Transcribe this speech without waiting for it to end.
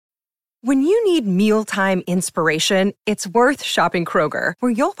When you need mealtime inspiration, it's worth shopping Kroger,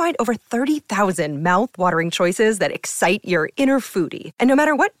 where you'll find over 30,000 mouth-watering choices that excite your inner foodie. And no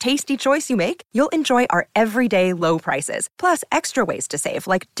matter what tasty choice you make, you'll enjoy our everyday low prices, plus extra ways to save,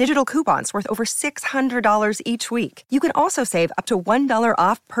 like digital coupons worth over $600 each week. You can also save up to $1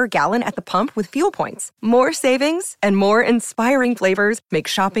 off per gallon at the pump with fuel points. More savings and more inspiring flavors make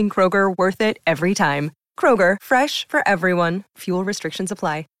shopping Kroger worth it every time. Kroger, fresh for everyone. Fuel restrictions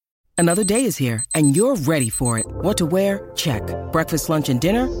apply. Another day is here, and you're ready for it. What to wear? Check. Breakfast, lunch, and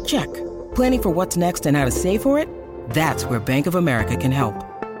dinner? Check. Planning for what's next and how to save for it? That's where Bank of America can help.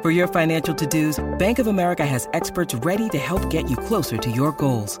 For your financial to-dos, Bank of America has experts ready to help get you closer to your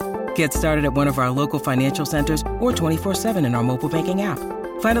goals. Get started at one of our local financial centers or 24/7 in our mobile banking app.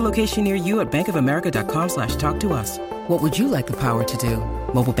 Find a location near you at bankofamerica.com/talktous. What would you like the power to do?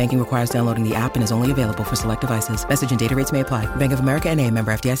 Mobile banking requires downloading the app and is only available for select devices. Message and data rates may apply. Bank of America N.A.,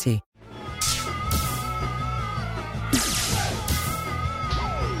 member FDIC.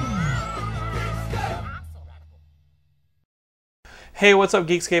 Hey, what's up,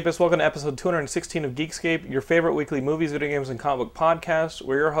 Geekscapists? Welcome to episode 216 of Geekscape, your favorite weekly movies, video games, and comic book podcast.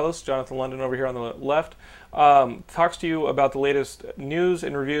 We're your hosts, Jonathan London over here on the left, talks to you about the latest news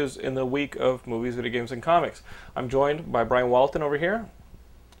and reviews in the week of movies, video games, and comics. I'm joined by Brian Walton over here,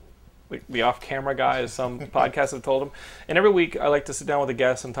 the off-camera guy, as some podcasts have told him. And every week, I like to sit down with a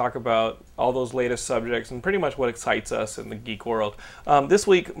guest and talk about all those latest subjects and pretty much what excites us in the geek world. This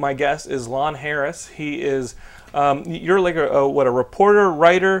week, my guest is Lon Harris. He is... you're like a reporter,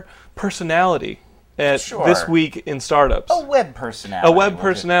 writer, personality at This Week in Startups. A web personality. A web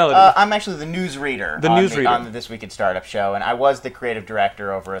personality. I'm actually the newsreader on the This Week in Startup show, and I was the creative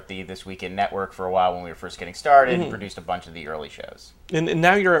director over at the This Week in Network for a while when we were first getting started and produced a bunch of the early shows. And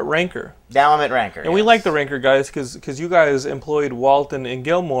now you're at Ranker. Now I'm at Ranker, And we like the Ranker guys because you guys employed Walton and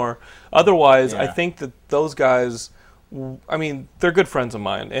Gilmore. Otherwise, I think that those guys... I mean, they're good friends of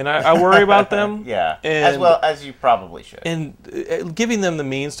mine, and I worry about them. Yeah, as well as you probably should. And giving them the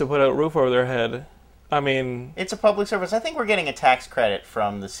means to put a roof over their head, I mean... It's a public service. I think we're getting a tax credit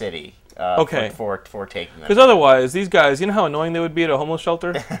from the city for taking them. Because otherwise, these guys, you know how annoying they would be at a homeless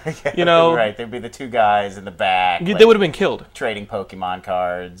shelter? Yeah, you know, right, there'd be the two guys in the back. They would have been killed. Trading Pokemon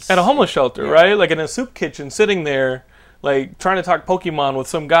cards. At a homeless shelter, right? Like in a soup kitchen, sitting there, like trying to talk Pokemon with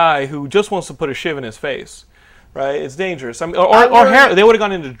some guy who just wants to put a shiv in his face. Right, it's dangerous. I mean, they would have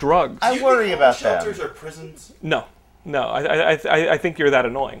gone into drugs. I worry about that. Shelters are prisons? No. I think you're that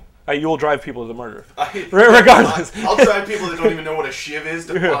annoying. You will drive people to murder, regardless. I'll drive people that don't even know what a shiv is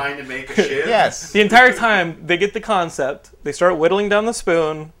to find and make a shiv. Yes. The entire time they get the concept, they start whittling down the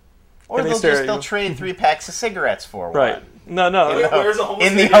spoon, or they'll trade 3 packs of cigarettes for one. Right. No.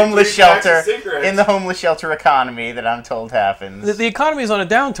 In the homeless shelter economy that I'm told happens. The economy is on a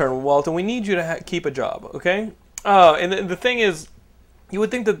downturn, Walton. We need you to keep a job, okay? And the thing is, you would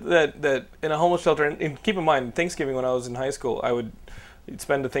think that in a homeless shelter, and keep in mind, Thanksgiving when I was in high school, I would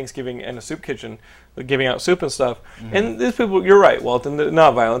spend a Thanksgiving in a soup kitchen, giving out soup and stuff. Mm-hmm. And these people, you're right, Walton, they're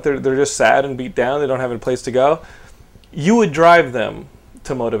not violent. They're just sad and beat down. They don't have a place to go. You would drive them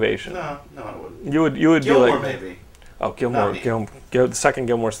to motivation. No, I wouldn't. You would Gilmore, be like... maybe. Oh, Gilmore. The second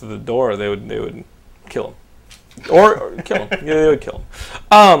Gilmore's to the door, they would kill him. Or kill him. Yeah, they would kill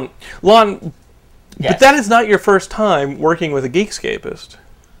him. Lon, yes. But that is not your first time working with a Geekscapist.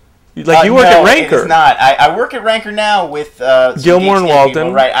 You work at Ranker. It is not. I work at Ranker now with Gilmore and Walton.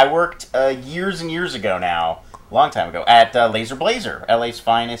 People. Right. I worked years and years ago now, a long time ago, at Laser Blazer, LA's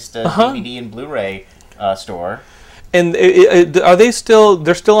finest DVD and Blu-ray store. And are they still?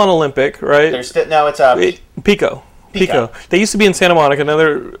 They're still on Olympic, right? They're still it's Pico. They used to be in Santa Monica.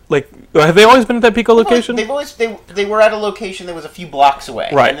 Have they always been at that Pico location? They were at a location that was a few blocks away,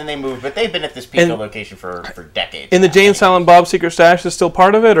 right? And then they moved, but they've been at this Pico location for decades. And the Jay and Silent Bob Secret Stash is still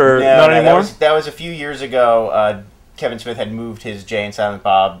part of it, or not anymore? That was a few years ago. Kevin Smith had moved his Jay and Silent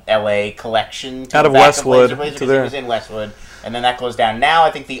Bob LA collection out of Westwood because he was in Westwood, and then that closed down. Now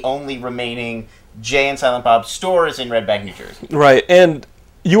I think the only remaining Jay and Silent Bob store is in Red Bank, New Jersey. Right, and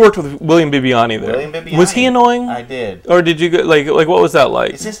you worked with William Bibbiani there. William Bibbiani. Was he annoying? I did. Or did you go, like what was that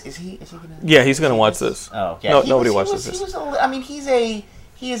like? Is he gonna? Yeah, he's gonna watch this. Oh, yeah. No, nobody watches this.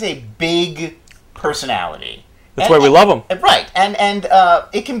 He is a big personality. That's why we love him. Right, and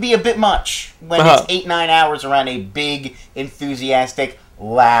it can be a bit much when it's 8-9 hours around a big, enthusiastic,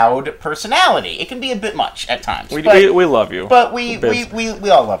 loud personality. It can be a bit much at times. We love you. But we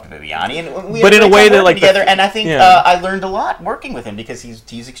all love Bibbiani, and we but in a way that together. And I think I learned a lot working with him because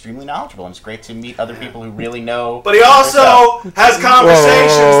he's extremely knowledgeable, and it's great to meet other people who really know. But he also has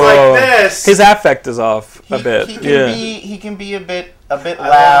conversations like this. His affect is off a bit. He can be a bit a bit I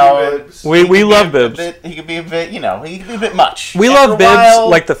loud. love you, Bibbs. We love Bibbs. He could be a bit, he could be a bit much. We After love a Bibbs while-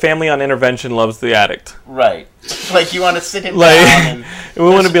 like the family on Intervention loves the addict. Right. Like, you want to sit him Like, down and... we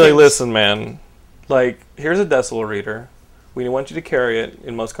want to be like, things- listen, man, like, here's a decibel reader. We want you to carry it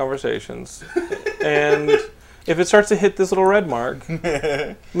in most conversations. And if it starts to hit this little red mark,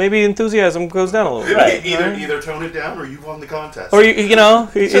 maybe enthusiasm goes down a little bit. Right. Either tone it down or you won the contest. Or, you know,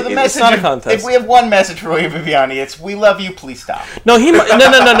 So the it's message, not a contest. if we have one message for William Bibiani, it's, we love you, please stop. No, no.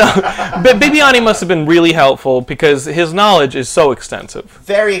 But Bibiani must have been really helpful because his knowledge is so extensive.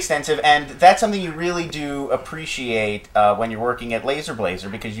 Very extensive, and that's something you really do appreciate when you're working at Laser Blazer,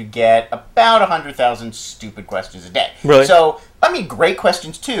 because you get about 100,000 stupid questions a day. Really? So, I mean, great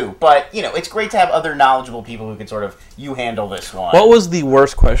questions too, but, it's great to have other knowledgeable people who can sort of, you handle this one. What was the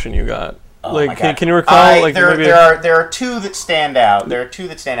worst question you got? Oh my Like, God. can you recall? There are two that stand out. There are two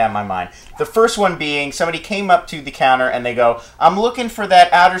that stand out in my mind. The first one being, somebody came up to the counter and they go, "I'm looking for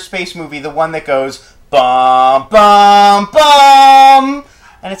that outer space movie, the one that goes, bum, bum, bum."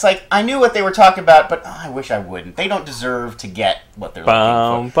 And it's like, I knew what they were talking about, but I wish I wouldn't. They don't deserve to get what they're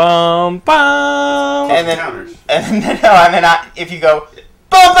looking for. Bum, bum. And then, Counters. if you go,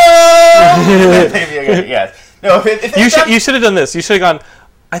 bum, bum, maybe I get it, yes. No, if You should have done this. You should have gone,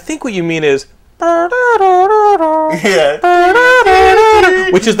 I think what you mean is, Yeah.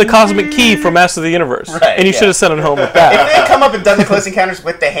 which is the cosmic key from Master of the Universe. Right, And you yeah. should have sent it home with If that. they had come up and done the Close Encounters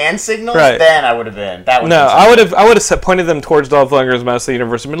with the hand signals, Right. then I would have been. That would No, have been I would have pointed them towards Dolph Lundgren's Master of the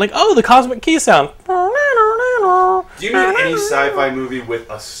Universe and been like, oh, the cosmic key sound. Do you need any sci-fi movie with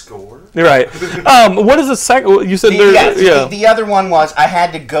a score? You're right. What is the second? You said there. The other one was I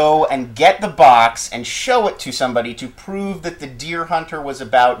had to go and get the box and show it to somebody to prove that the Deer Hunter was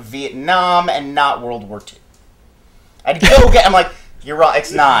about Vietnam and not World War II. I had to go get. I'm like, you're wrong.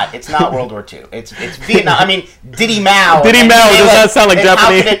 It's not. It's not World War II. It's Vietnam. I mean, Diddy Mao. Diddy and Mao they does not sound like and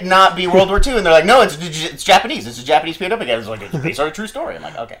Japanese. How could it not be World War II? And they're like, no, it's Japanese. It's a Japanese POW. It's like, it's based on a true story. I'm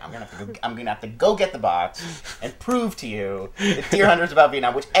like, okay, I'm gonna have to go get the box and prove to you that Deer Hunter is about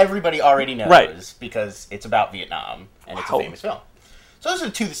Vietnam, which everybody already knows, Right. because it's about Vietnam and it's Wow. a famous film. So those are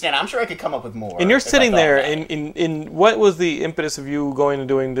the two that stand out. I'm sure I could come up with more. And you're if I sitting thought there, about it. in what was the impetus of you going and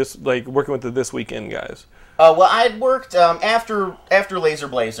doing this, like working with the This Weekend guys? Well, I had worked after Laser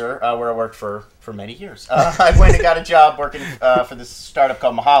Blazer, where I worked for many years. I went and got a job working for this startup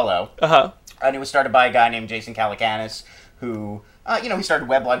called Mahalo, and it was started by a guy named Jason Calacanis, who he started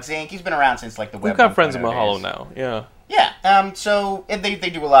Weblogs Inc. He's been around since like the We've Web got friends in 1.0 Mahalo days. now. Yeah. Yeah. So they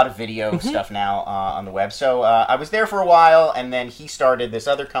do a lot of video stuff now on the web. So I was there for a while, and then he started this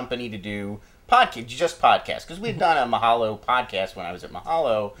other company to do podcasts, because we had done a Mahalo podcast when I was at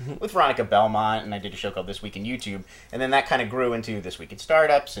Mahalo with Veronica Belmont, and I did a show called This Week in YouTube, and then that kind of grew into This Week in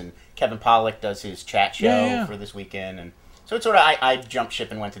Startups, and Kevin Pollak does his chat show for This Weekend, and so it's sort of I jumped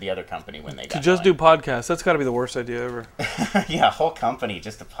ship and went to the other company when they got To just going. do podcasts, that's got to be the worst idea ever. Yeah, a whole company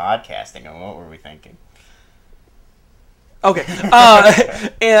just to podcasting, and what were we thinking? Okay.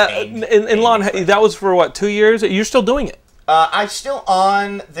 And Lon, that was for what, 2 years? You're still doing it? I'm still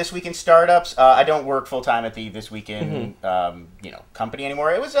on This Week in Startups. I don't work full time at the This Week in company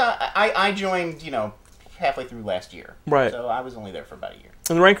anymore. It was I joined halfway through last year, Right. So I was only there for about a year.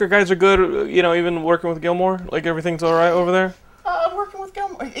 And the Ranker guys are good, even working with Gilmore? Like everything's all right over there? Working with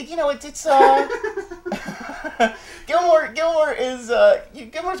Gilmore, it's Gilmore is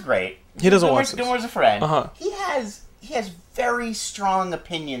Gilmore's great. He doesn't watch this. Gilmore's a friend. Uh-huh. He has very strong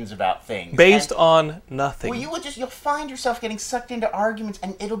opinions about things Based and- on nothing. Well, you'll find yourself getting sucked into arguments,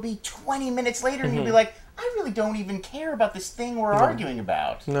 and it'll be 20 minutes later, and you'll be like, I really don't even care about this thing we're arguing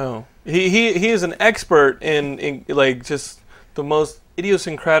about. No. He is an expert in like just the most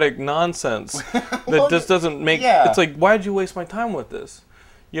idiosyncratic nonsense that Well, just doesn't make... yeah. It's like, why did you waste my time with this?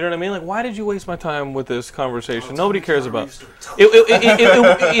 You know what I mean? Like, why did you waste my time with this conversation? Nobody cares about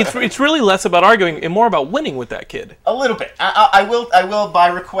it's really less about arguing and more about winning with that kid. A little bit. I will by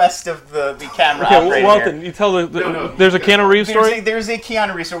request of the camera Okay, operator Walton, here. you tell No. there's a Keanu Reeves story? There's a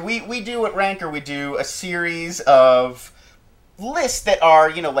Keanu Reeves story. We do at Ranker, we do a series of lists that are,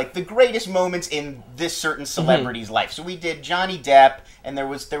 like the greatest moments in this certain celebrity's life. So we did Johnny Depp, and there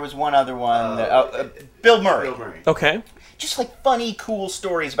was one other one, Bill Murray. Bill Murray. Okay. Just like funny, cool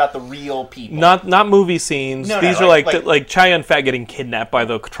stories about the real people. Not movie scenes. No, These no, are like- like Chow Yun-fat getting kidnapped by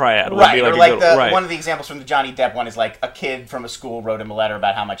the triad. Would Right, be or a like good- right. one of the examples from the Johnny Depp one is like a kid from a school wrote him a letter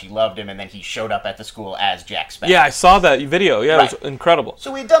about how much he loved him, and then he showed up at the school as Jack Sparrow. Yeah, I saw that video. Yeah, Right. it was incredible.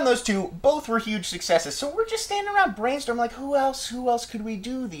 So we'd done those two. Both were huge successes. So we're just standing around brainstorming, like, who else could we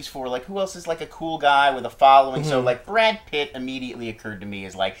do these for? Like, who else is like a cool guy with a following? So like Brad Pitt immediately occurred to me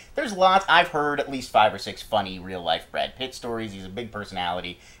as like, there's lots. I've heard at least 5 or 6 funny real life Brad Pitt hit stories. He's a big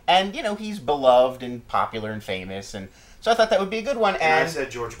personality, and he's beloved and popular and famous, and so I thought that would be a good one. And I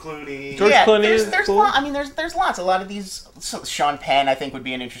said George Clooney. George Clooney is cool. There's lots. A lot of these. Sean Penn, I think, would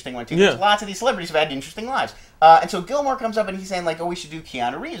be an interesting one too. Yeah. There's lots of these celebrities who've had interesting lives. And so Gilmore comes up and he's saying we should do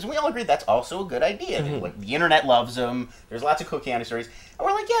Keanu Reeves, and we all agree that's also a good idea. Mm-hmm. The internet loves him. There's lots of cool Keanu stories, and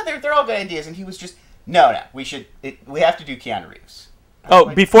we're like, yeah, they're all good ideas. And he was just, no, we have to do Keanu Reeves.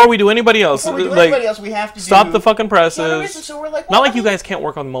 Before we do anybody else, we have to stop the fucking presses. So we're like, not like you guys can't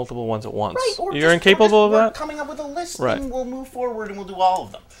work on multiple ones at once. Right, You're incapable of that? Coming up with a list, right. And we'll move forward and we'll do all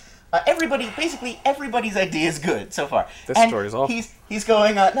of them. Basically everybody's idea is good so far. This story is awful. He's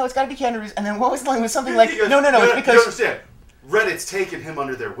going, no, it's got to be Keanu Reeves. And then what was the line? It was something like, no, it's because... You understand. Reddit's taken him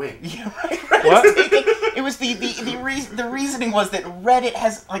under their wing. Yeah, right. It was the reasoning was that Reddit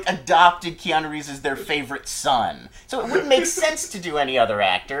has adopted Keanu Reeves as their favorite son, so it wouldn't make sense to do any other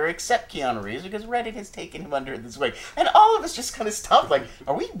actor except Keanu Reeves because Reddit has taken him under this wing. And all of us just kind of stopped.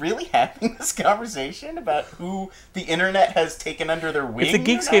 Are we really having this conversation about who the internet has taken under their wing? If the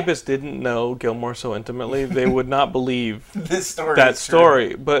Geekscapists didn't know Gilmore so intimately, they would not believe this story. That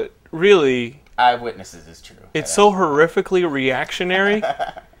story, but really. Eyewitnesses is true. It's so horrifically reactionary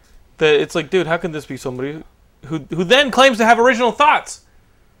that it's like, dude, how can this be somebody who then claims to have original thoughts?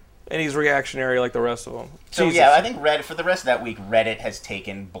 And he's reactionary like the rest of them. So Jesus. yeah, I think Reddit, for the rest of that week, Reddit has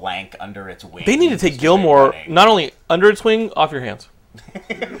taken blank under its wing. They need to take Gilmore not only under its wing, off your hands.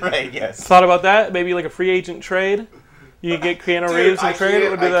 Right, yes. Thought about that? Maybe like a free agent trade? You get Keanu Reeves and trade?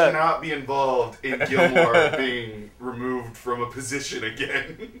 What would do that? I cannot be involved in Gilmore being removed from a position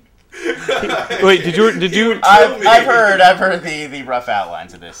again. Wait, did you? I've heard the rough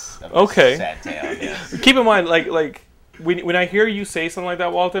outlines of this. Okay. Sad tale. Yes. Keep in mind, when I hear you say something like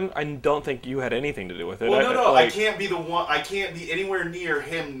that, Walton, I don't think you had anything to do with it. Well, no, I can't be the one. I can't be anywhere near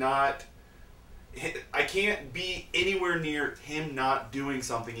him not. I can't be anywhere near him not doing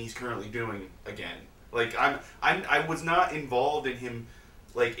something he's currently doing again. I was not involved in him,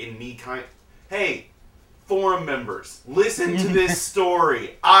 in me Hey. Forum members, listen to this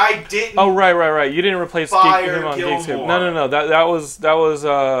story. I didn't. Oh right. You didn't replace him on Gilmore. Geekscape. No. That was.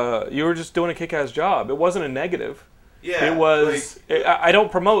 You were just doing a kick-ass job. It wasn't a negative. Yeah. It was. I don't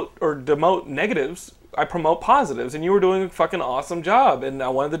promote or demote negatives. I promote positives, and you were doing a fucking awesome job, and I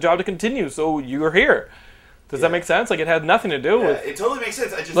wanted the job to continue, so you were here. Does that make sense? It had nothing to do with. It totally makes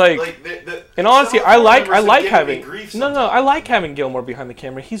sense. I just and honestly, I like having. I like having Gilmore behind the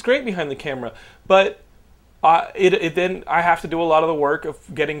camera. He's great behind the camera, but. Then I have to do a lot of the work of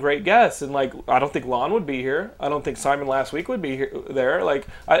getting great guests, and I don't think Lon would be here. I don't think Simon last week would be there.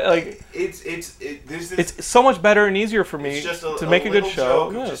 It's so much better and easier for me to make a good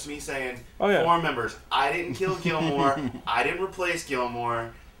show. Joke of just me saying, forum members, I didn't kill Gilmore. I didn't replace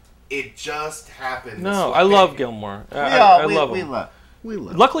Gilmore. It just happened. No, I love Gilmore. I love him. We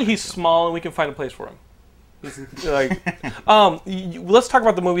love. Luckily, he's small, and we can find a place for him. Let's talk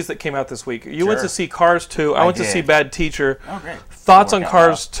about the movies that came out this week. You went to see Cars 2. I went to see Bad Teacher. Oh, great. Thoughts on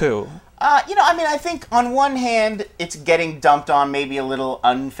Cars 2? I think on one hand, it's getting dumped on maybe a little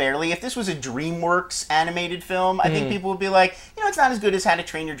unfairly. If this was a DreamWorks animated film, I think people would be like, it's not as good as How to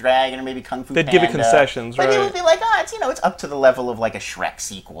Train Your Dragon or maybe Kung Fu Panda. They'd give it concessions, but right? But it would be like, it's up to the level of a Shrek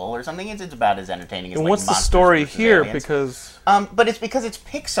sequel or something. It's about as entertaining as And what's the story here? Aliens. Because... but it's because it's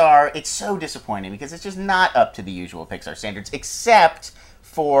Pixar, it's so disappointing because it's just not up to the usual Pixar standards, except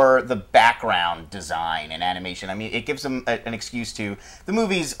for the background design and animation. I mean, it gives them an excuse to... The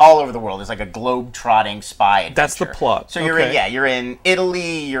movie's all over the world. It's like a globe-trotting spy adventure. That's the plot. So you're in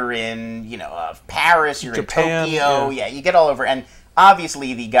Italy, you're in, Paris, you're Japan, in Tokyo. Yeah, you get all over. And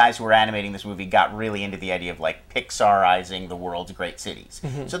obviously, the guys who were animating this movie got really into the idea of, Pixarizing the world's great cities.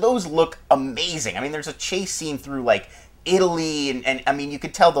 Mm-hmm. So those look amazing. I mean, there's a chase scene through, Italy, and I mean, you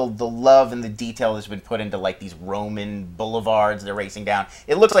could tell the love and the detail has been put into these Roman boulevards they're racing down.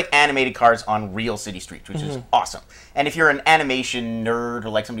 It looks like animated cars on real city streets, which is awesome. And if you're an animation nerd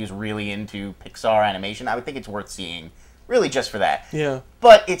or somebody who's really into Pixar animation, I would think it's worth seeing, really just for that. Yeah.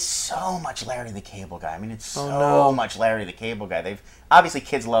 But it's so much Larry the Cable Guy. I mean, it's so much Larry the Cable Guy. Obviously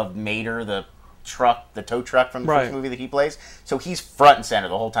kids love Mater, the tow truck from the first movie that he plays. So he's front and center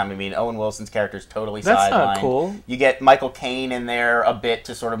the whole time. I mean, Owen Wilson's character is totally sidelined. That's not cool. You get Michael Caine in there a bit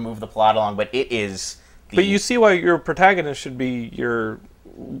to sort of move the plot along, but it is... But you see why your protagonist should be your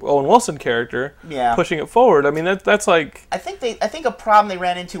Owen Wilson character, pushing it forward. I mean, that's like... I think a problem they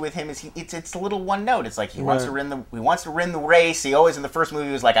ran into with him is it's a little one note. It's he wants to win the race. He always in the first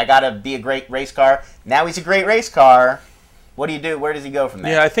movie was I gotta be a great race car. Now he's a great race car. What do you do? Where does he go from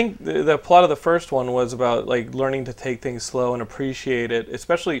there? Yeah, I think the plot of the first one was about like learning to take things slow and appreciate it.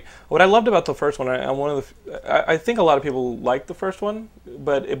 Especially what I loved about the first one. I think a lot of people like the first one,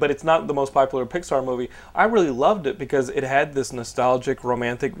 but it's not the most popular Pixar movie. I really loved it because it had this nostalgic,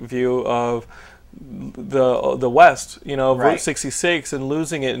 romantic view of the West, you know, Right. Route 66, and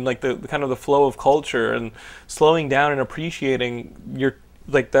losing it, and like the kind of the flow of culture, and slowing down and appreciating your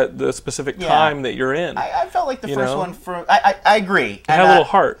like the specific Yeah. time that you're in. I felt like the You first know? one. I agree. It had a little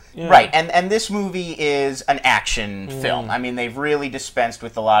heart. Yeah. Right, and this movie is an action film. I mean, they've really dispensed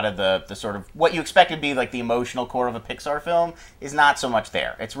with a lot of the sort of what you expect to be like the emotional core of a Pixar film is not so much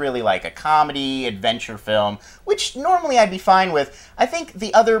there. It's really like a comedy adventure film, which normally I'd be fine with. I think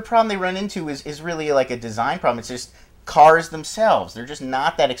the other problem they run into is really like a design problem. It's just cars themselves. They're just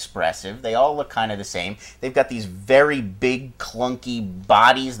not that expressive. They all look kind of the same. They've got these very big, clunky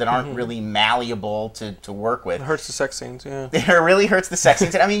bodies that aren't really malleable to work with. It hurts the sex scenes, yeah. It really hurts the sex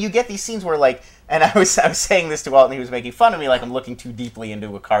scenes. And I mean, you get these scenes where, like, and I was saying this to Walt, and he was making fun of me like I'm looking too deeply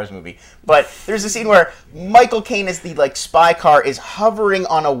into a Cars movie. But there's a scene where Michael Caine, as the like spy car, is hovering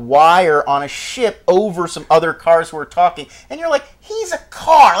on a wire on a ship over some other cars who are talking, and you're like, he's a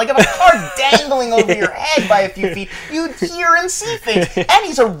car. Like, if a car dangling over your head by a few feet, you'd hear and see things. And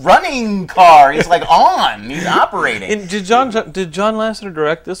he's a running car. He's like on. He's operating. And did John Lasseter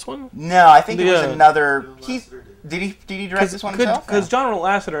direct this one? No, I think it was Yeah. another. Did he direct this one himself? Because John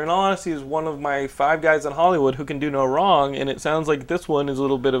Lasseter, in all honesty, is one of my 5 guys in Hollywood who can do no wrong, and it sounds like this one is a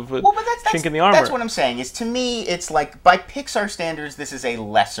little bit of a Well, but chink in the armor. That's what I'm saying. Is to me, it's like by Pixar standards, this is a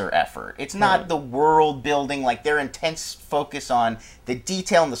lesser effort. It's not the world building, like their intense focus on the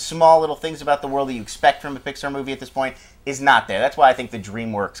detail and the small little things about the world that you expect from a Pixar movie at this point is not there. That's why I think the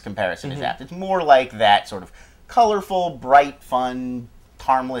DreamWorks comparison is apt. It's more like that sort of colorful, bright, fun,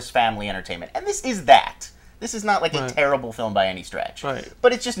 harmless family entertainment, and this is that. This is not like a terrible film by any stretch. Right.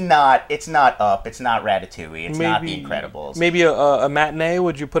 But it's just not, it's not Up, it's not Ratatouille, it's not The Incredibles. Maybe a matinee?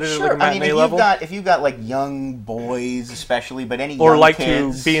 Would you put it at like a matinee level? If you've got like young boys especially, but any Or young like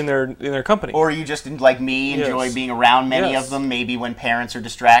kids, to be in their company. or you just like me enjoy Yes. being around many Yes. of them, maybe when parents are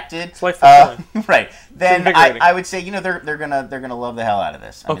distracted. It's life for fun. Right. Then invigorating. I would say, they're gonna love the hell out of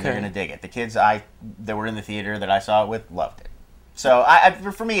this. I mean, they're Okay. gonna dig it. The kids that were in the theater that I saw it with loved it. So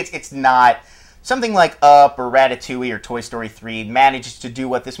for me it's not something like Up or Ratatouille or Toy Story 3 manages to do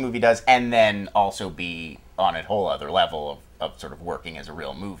what this movie does and then also be on a whole other level of sort of working as a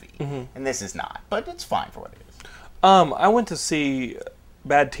real movie. And this is not. But it's fine for what it is. I went to see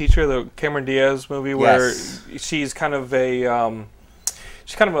Bad Teacher, the Cameron Diaz movie, where Yes. she's kind of a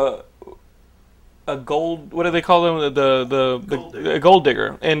gold. What do they call them? A gold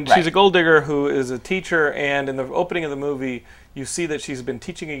digger, and Right. she's a gold digger who is a teacher. And in the opening of the movie, you see that she's been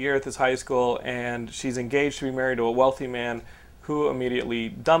teaching a year at this high school, and she's engaged to be married to a wealthy man, who immediately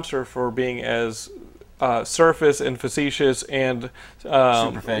dumps her for being as surface and facetious and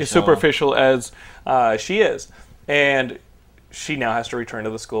superficial as she is, and she now has to return to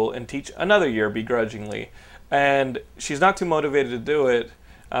the school and teach another year begrudgingly, and she's not too motivated to do it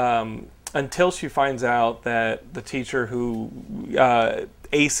until she finds out that the teacher who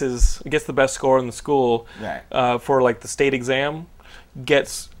gets the best score in the school Right. for like the state exam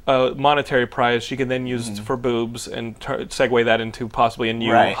gets a monetary prize she can then use for boobs and segue that into possibly a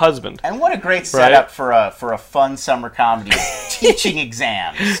new Right. husband. And what a great setup for a fun summer comedy. Teaching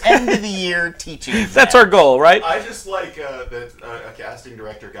exams. End of the year teaching exams. That's our goal, right? I just like that a casting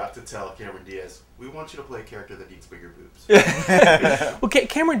director got to tell Cameron Diaz, we want you to play a character that needs bigger boobs. Well,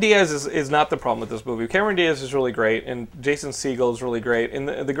 Cameron Diaz is not the problem with this movie. Cameron Diaz is really great, and Jason Segel is really great. And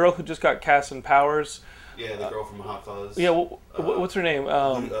the girl who just got cast in Powers, Yeah, the girl from Hot Fuzz. yeah, what's her name?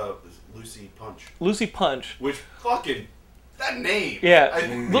 Lucy Punch. Lucy Punch. Which fucking that name. Yeah,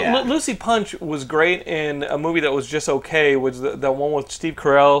 Yeah. Lucy Punch was great in a movie that was just okay. Was the one with Steve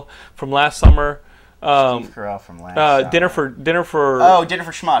Carell from last summer? Steve Carell from last Dinner summer. for Dinner for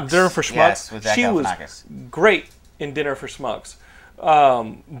Schmucks. Dinner for Schmucks. Yes, with Zach She was Galifianakis. great in Dinner for Schmucks,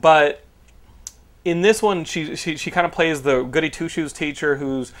 but in this one, she kind of plays the goody two shoes teacher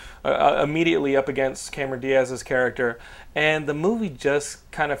who's immediately up against Cameron Diaz's character, and the movie just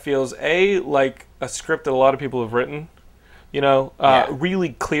kind of feels like a script that a lot of people have written. You know, really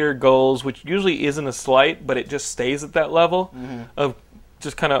clear goals, which usually isn't a slight, but it just stays at that level of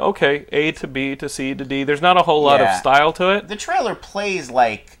just kind of, okay, A to B to C to D. There's not a whole lot of style to it. The trailer plays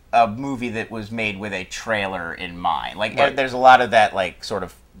like a movie that was made with a trailer in mind. Like, Right. there's a lot of that, like, sort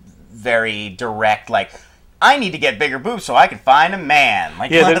of very direct, like, I need to get bigger boobs so I can find a man.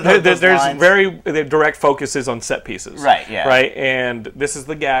 Like, Yeah, one of those there's lines. the direct focuses on set pieces. Right, yeah. Right, and this is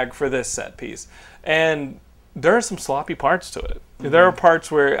the gag for this set piece. And there are some sloppy parts to it. There are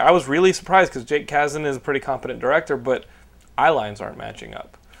parts where I was really surprised because Jake Kasdan is a pretty competent director, but eye lines aren't matching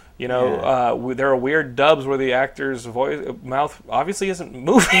up. You know, there are weird dubs where the actor's mouth obviously isn't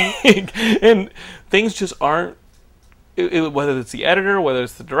moving, and things just aren't. Whether it's the editor, whether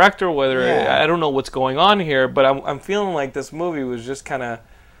it's the director, I don't know what's going on here, but I'm feeling like this movie was just kind of,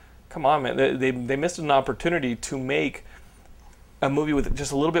 come on, man. They missed an opportunity to make a movie with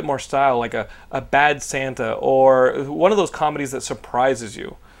just a little bit more style, like a Bad Santa, or one of those comedies that surprises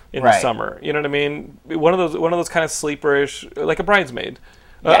you in the summer. You know what I mean? One of those kind of sleeperish, like a Bridesmaid.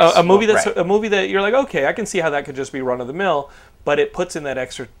 Yes, a movie a movie that you're like, okay, I can see how that could just be run of the mill, but it puts in that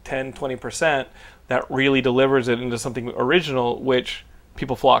extra 10-20% that really delivers it into something original, which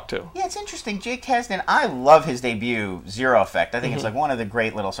people flock to. Yeah, it's interesting. Jake Kasdan, I love his debut, Zero Effect. I think it's like one of the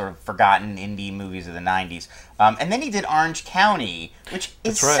great little sort of forgotten indie movies of the 90s. And then he did Orange County, which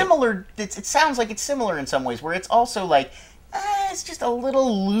is similar. It sounds like it's similar in some ways, where it's also like, it's just a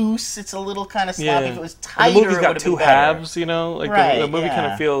little loose. It's a little kind of sloppy. If it was tighter, the movie's got two halves, you know? Like the movie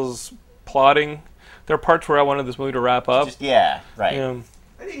kind of feels plodding. There are parts where I wanted this movie to wrap up.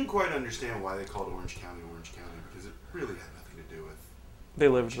 I didn't quite understand why they called Orange County, because it really had nothing to do with they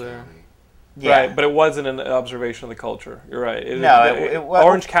lived there. County. Yeah. Right, but it wasn't an observation of the culture. You're right.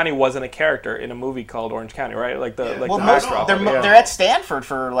 Orange County wasn't a character in a movie called Orange County, right? Like the they're at Stanford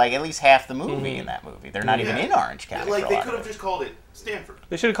for like at least half the movie in that movie. They're not even in Orange County. Like they could have just called it Stanford.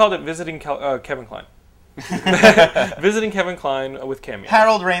 They should have called it Visiting Kevin Kline. Visiting Kevin Kline with cameo.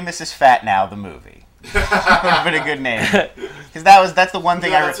 Harold Ramis is Fat Now, the movie. Would have been a good name, because that's the one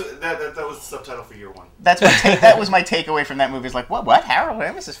thing that was the subtitle for year one. That was my takeaway from that movie. Is like, what? Harold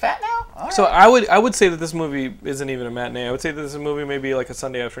Ramis is fat now? All right. So I would say that this movie isn't even a matinee. I would say that this movie may be like a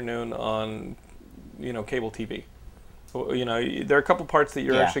Sunday afternoon on, cable TV. You know, there are a couple parts that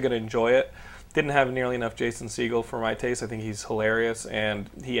you're actually going to enjoy it. Didn't have nearly enough Jason Segel for my taste. I think he's hilarious, and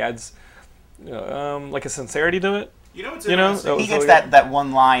he adds like a sincerity to it. You know what's interesting? He gets that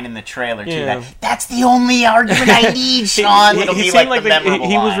one line in the trailer too. That's the only argument I need, Sean. It'll be like the memorable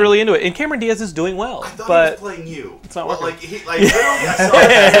he was really into it, and Cameron Diaz is doing well. I thought but he was playing you. It's not working. Literally, I saw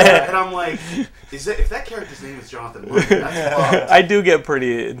it, and I'm like, if that character's name is Jonathan London, that's fucked. I do get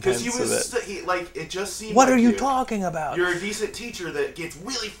pretty intense because with it. It just seemed. What like are you talking about? You're a decent teacher that gets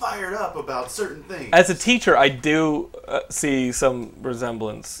really fired up about certain things. As a teacher, I do see some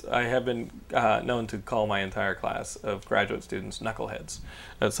resemblance. I have been known to call my entire class of graduate students knuckleheads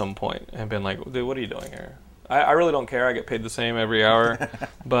at some point and been like, dude, what are you doing here? I really don't care. I get paid the same every hour,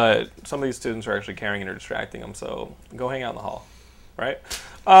 but some of these students are actually caring and are distracting them, so go hang out in the hall, right?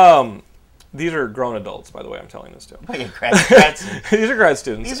 These are grown adults, by the way, I'm telling this to. Oh, yeah, grad students. These are grad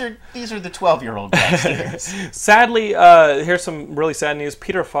students. These are the 12-year-old grad students. Sadly, here's some really sad news.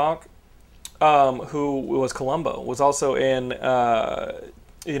 Peter Falk, who was Columbo, was also in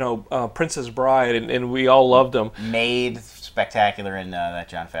Princess Bride, and we all loved him. Made spectacular in that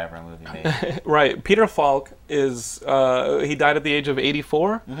Jon Favreau movie. Made. Right. Peter Falk is he died at the age of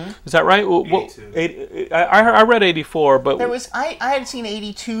 84. Mm-hmm. Is that right? 82. I read 84, but there was I had seen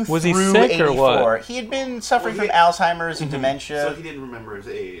 82 was through he sick 84. or what? He had been suffering from Alzheimer's and dementia. So he didn't remember his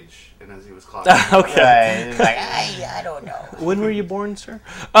age, and as he was clocking. Okay. Right. He was like, I don't know. When were you born, sir?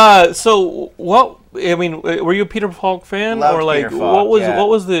 So what? I mean, were you a Peter Falk fan, Loved or like Peter Falk, what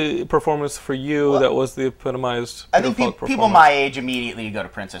was the performance for you that was the epitomized? I think people my age immediately go to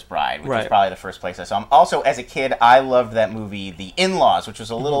Princess Bride, which was probably the first place I saw him. Also, as a kid, I loved that movie, The In-Laws, which was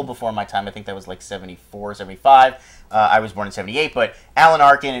a little before my time. I think that was like 74, 75. I was born in 78, but Alan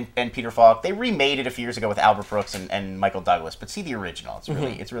Arkin and Peter Falk, they remade it a few years ago with Albert Brooks and Michael Douglas. But see the original;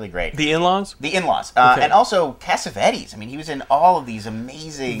 it's really great. The In-Laws, and also Cassavetes. I mean, he was in all of these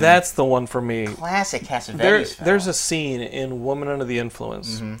amazing. That's the one for me. Classic Cassavetes. There's a scene in Woman Under the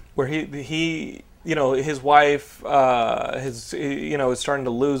Influence where he his wife is starting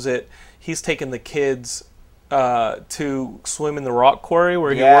to lose it. He's taken the kids to swim in the rock quarry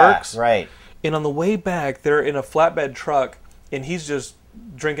where he works. Right. And on the way back, they're in a flatbed truck, and he's just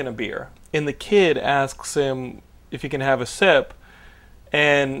drinking a beer. And the kid asks him if he can have a sip,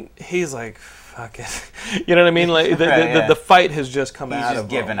 and he's like, fuck it. You know what I mean? Like the fight has just come out of him. He's just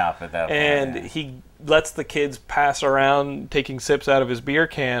given up at that point. And he lets the kids pass around taking sips out of his beer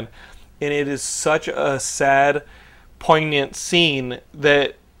can, and it is such a sad, poignant scene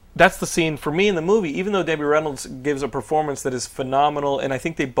that's the scene for me in the movie, even though Debbie Reynolds gives a performance that is phenomenal, and I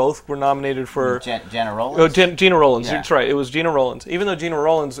think they both were nominated for... Gina Rollins? Oh, Gina Rollins, that's right. It was Gina Rollins. Even though Gina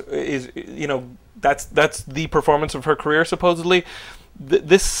Rollins is, that's the performance of her career, supposedly,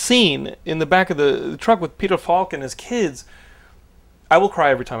 this scene in the back of the truck with Peter Falk and his kids, I will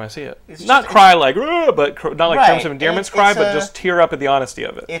cry every time I see it. It's Not just- cry like, "Ugh," but not like Right. terms of endearments It's cry, but a- just tear up at the honesty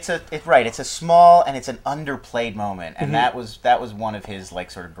of it. It's a small and it's an underplayed moment, and Mm-hmm. that was one of his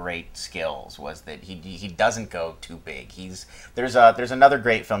like sort of great skills, was that he doesn't go too big. There's another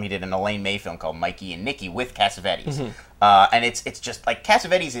great film he did, an Elaine May film called Mikey and Nicky with Cassavetes, Mm-hmm. and it's just like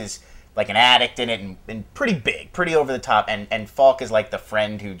Cassavetes is like an addict in it and pretty big, pretty over the top, and Falk is like the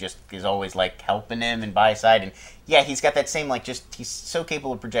friend who just is always like helping him and by his side, and yeah, he's got that same like just he's so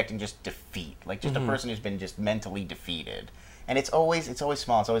capable of projecting just defeat, like just a person who's been just mentally defeated, and it's always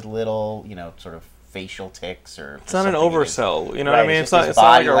small, it's always little, sort of facial tics or It's not an oversell, you know Right, what I mean? it's It's just not. his It's not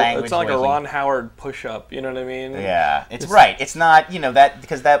like body a. language It's not like a where he- Ron Howard push-up. You know what I mean? Yeah, it's right. It's not, that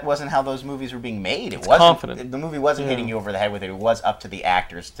because that wasn't how those movies were being made. It wasn't confident. The movie wasn't hitting you over the head with it. It was up to the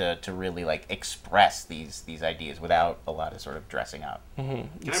actors to really like express these ideas without a lot of sort of dressing up. Can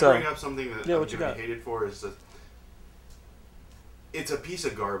So- I bring up something that Yeah, I'm what you going to got? be hated for? Is that it's a piece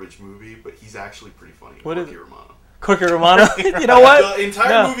of garbage movie, but he's actually pretty funny. What is Rocky it? Romano. Cookie Romano. You know what? The entire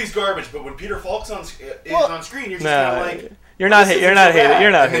No. movie's garbage, but when Peter Falk's is Well, on screen, you're just Nah, kind of like, you're not. this You're isn't not so hated. bad.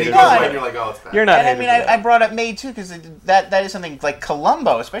 You're not And then he hated. goes No, away and you're like, oh, it's bad. You're not And I hated. mean, for that. I brought up Made too because that is something like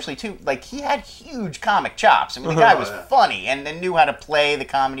Columbo, especially too. Like he had huge comic chops. I mean, the guy was Yeah. funny and knew how to play the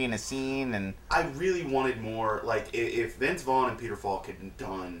comedy in a scene. And I really wanted more, like, if Vince Vaughn and Peter Falk had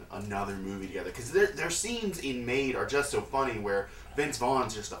done another movie together, because their scenes in Made are just so funny, where Vince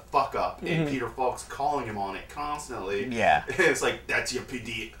Vaughn's just a fuck up, and Peter Falk's calling him on it constantly. Yeah. It's like, that's your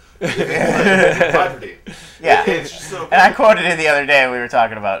PD. My PD. yeah, It's just so and I quoted it the other day. We were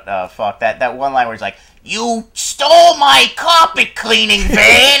talking about Falk. That one line where he's like, "You stole my carpet cleaning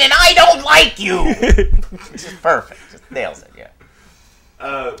van, and I don't like you." It's just perfect. Just nails it.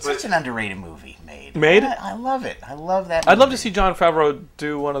 Yeah. Such an underrated movie, Made. Made? I love it. I love that. I'd love movie. to see John Favreau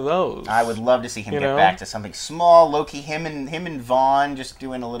do one of those. I would love to see him You get know? back to something small, low key. Him and Vaughn just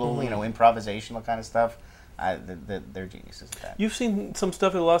doing a little, improvisational kind of stuff. They're geniuses at that. You've seen some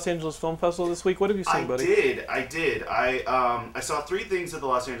stuff at the Los Angeles Film Festival this week. What have you seen, I buddy? did. I saw 3 things at the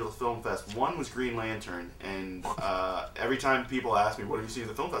Los Angeles Film Fest. One was Green Lantern, and every time people ask me, what have you seen at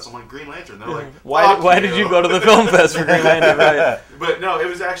the film fest, I'm like, Green Lantern. They're like, Why did you go to the film fest for Green Lantern? Right. But no, it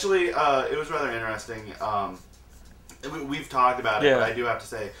was actually, it was rather interesting. We've talked about it, Yeah. but I do have to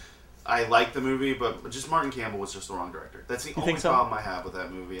say, I like the movie, but just Martin Campbell was just the wrong director. That's the only think so? problem I have with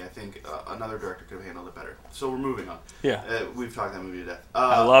that movie. I think another director could have handled it better. So we're moving on. Yeah. We've talked that movie to death.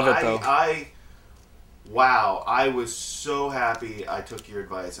 I love it, though. Wow, I was so happy I took your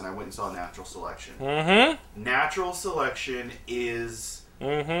advice and I went and saw Natural Selection. Mm-hmm. Natural Selection is...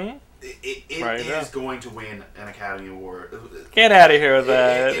 Mm-hmm. It Right, is yeah. going to win an Academy Award. Get out of here with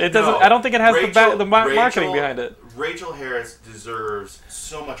that. It doesn't. no. I don't think it has the marketing Rachel- behind it. Rachel Harris deserves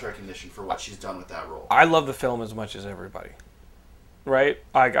so much recognition for what she's done with that role. I love the film as much as everybody. Right?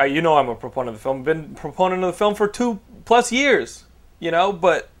 I you know I'm a proponent of the film. Been a proponent of the film for 2+ years.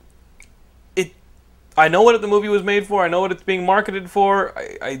 But I know what the movie was made for. I know what it's being marketed for.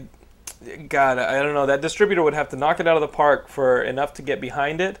 God, I don't know. That distributor would have to knock it out of the park for enough to get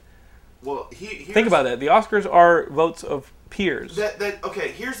behind it. Well, here's, Think about that. The Oscars are votes of peers. Okay,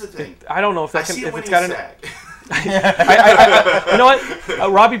 here's the thing. I don't know if I that can. see it If when it's you got an. SAG. You know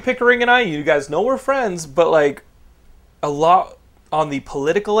what? Robbie Pickering and I, you guys know we're friends, but like a lot on the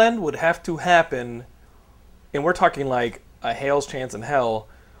political end would have to happen, and we're talking like a hail's chance in hell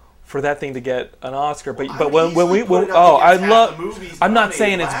for that thing to get an Oscar. But I would when easily we put it up oh, I against half love. the movies I'm not nominated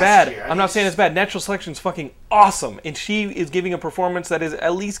saying it's last bad. year. I'm not saying it's bad. Natural Selection's fucking awesome, and she is giving a performance that is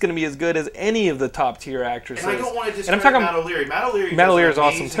at least going to be as good as any of the top tier actresses. And I don't want to And I'm discredit talking. Matt O'Leary. Matt O'Leary's does an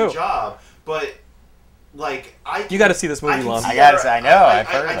awesome, amazing too. job, but like You got to see this movie, can Lon. see I gotta other- say, I know, I've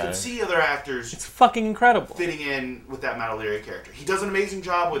heard I about can it. see other actors It's fucking incredible. fitting in with that Matt O'Leary character. He does an amazing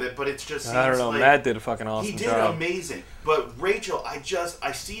job with it, but it's just seems I don't know. like Matt did a fucking awesome he did job. amazing. But Rachel, I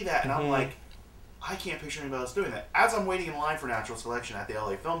see that and I'm Mm-hmm. like, I can't picture anybody else doing that. As I'm waiting in line for Natural Selection at the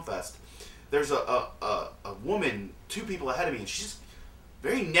LA Film Fest, there's a woman 2 people ahead of me, and she's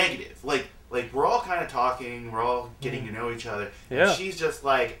very negative. Like we're all kind of talking, we're all getting to know each other, Yeah. and she's just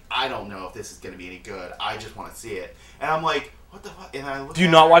like, I don't know if this is going to be any good. I just want to see it. And I'm like, what the fuck? And I look Do you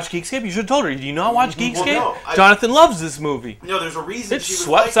at not her- watch Geekscape? You should have told her. Do you not watch Geekscape? Well, no, Jonathan loves this movie. No, there's a reason It she was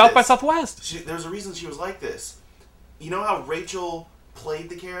swept like South by this. Southwest. There's a reason she was like this. You know how Rachel played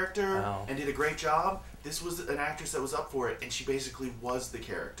the character Oh. and did a great job? This was an actress that was up for it, and she basically was the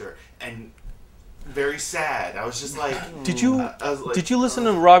character. And very sad. I was just like, Did you like, did you listen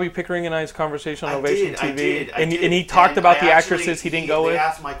to Robbie Pickering and I's conversation on Ovation I TV? did. And he talked about the actresses he didn't go with. They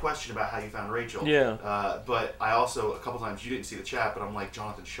asked my question about how you found Rachel. Yeah. But I also, a couple times, you didn't see the chat, but I'm like,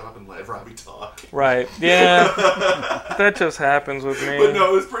 Jonathan, shut up and let Robbie talk. Right. Yeah. That just happens with me. But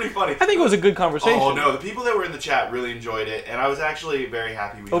no, it was pretty funny. I think it was a good conversation. Oh no, the people that were in the chat really enjoyed it, and I was actually very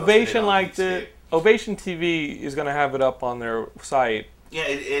happy we hosted Ovation it on liked Geekscape. it. Ovation TV is going to have it up on their site. Yeah,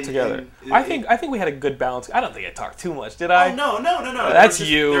 together. I think we had a good balance. I don't think I talked too much, did I? Oh no. That's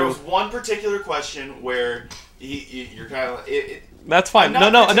you. There was one particular question where you're kind of. That's fine. No.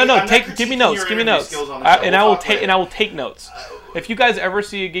 Give me notes. Give me notes. And I will take notes. If you guys ever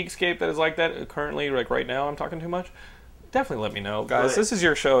see a Geekscape that is like that currently, like right now, I'm talking too much. Definitely let me know, guys. This is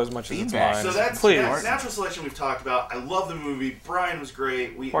your show as much as it's mine. So that's Please. Natural Selection we've talked about. I love the movie. Brian was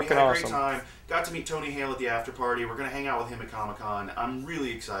great. We had a great time. Got to meet Tony Hale at the after party. We're going to hang out with him at Comic-Con. I'm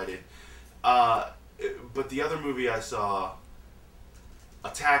really excited. But the other movie I saw,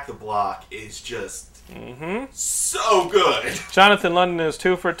 Attack the Block, is just so good. Jonathan London is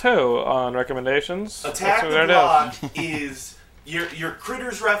 2 for 2 on recommendations. Attack the Block is... Your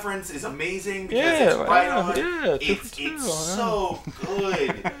Critters reference is amazing because it's right on. Yeah, it's so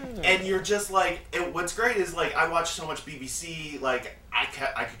good, and you're just like. And what's great is like I watch so much BBC, like I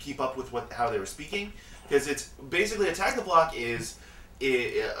could keep up with how they were speaking because it's basically Attack the Block is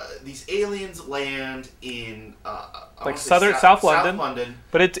these aliens land in like South London,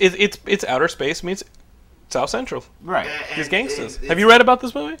 but it's outer space meets South Central. Right. These gangsters. Have you read about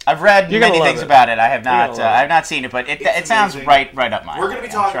this movie? I've read many things about it. I have not. I have not seen it, but it sounds right up my. We're going to be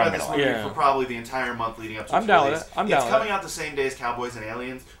talking about this movie for probably the entire month leading up to its release. It's coming out the same day as Cowboys and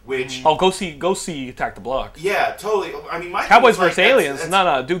Aliens, which go see Attack the Block. Yeah, totally. I mean, my Cowboys versus Aliens.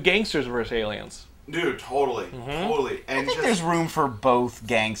 No, do gangsters versus aliens. Dude, totally. And I think there's room for both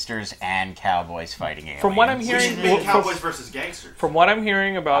gangsters and cowboys fighting aliens. From what I'm hearing, Cowboys versus gangsters. From what I'm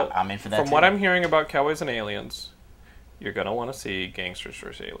hearing about, I'm in for that. From what I'm hearing about Cowboys and Aliens, you're gonna want to see gangsters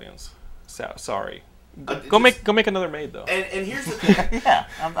versus aliens. Sorry. Go make another Maid though. And here's the thing. Yeah,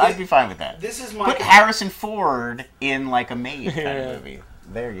 I'd be fine with that. This is my put Harrison Ford in like a Maid kind of movie.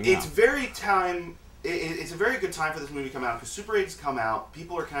 There you go. It's very time. It's a very good time for this movie to come out because Super 8's come out.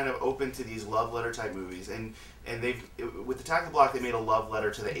 People are kind of open to these love letter type movies, and they've with Attack the Block they made a love letter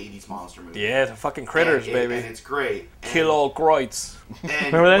to the '80s monster movie. Yeah, the fucking Critters, baby. And it's great. Kill all Groits.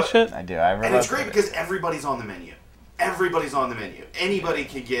 Remember that shit? I do. I remember. And it's great because everybody's on the menu. Everybody's on the menu. Anybody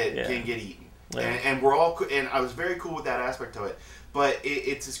can get eaten, and we're all. And I was very cool with that aspect of it. But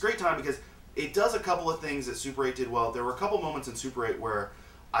it's this great time because it does a couple of things that Super 8 did well. There were a couple moments in Super 8 where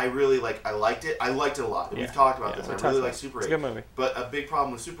I really I liked it. I liked it a lot. We've talked about this. I really like Super 8. It's a good movie. But a big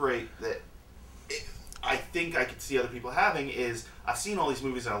problem with Super 8 that I think I could see other people having is I've seen all these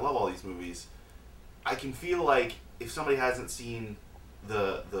movies and I love all these movies. I can feel like if somebody hasn't seen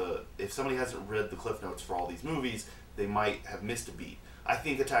if somebody hasn't read the cliff notes for all these movies, they might have missed a beat. I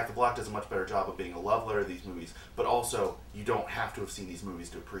think Attack the Block does a much better job of being a love letter to these movies, but also you don't have to have seen these movies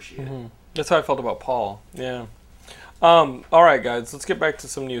to appreciate it. That's how I felt about Paul. Yeah. All right, guys, let's get back to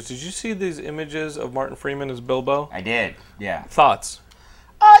some news. Did you see these images of Martin Freeman as Bilbo? I did. Yeah. Thoughts?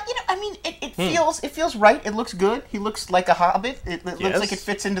 I mean, it feels right. It looks good. He looks like a hobbit. It looks like it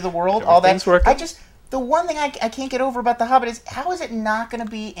fits into the world. All that. The one thing I can't get over about The Hobbit is how is it not going to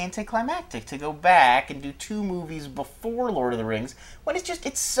be anticlimactic to go back and do 2 movies before Lord of the Rings when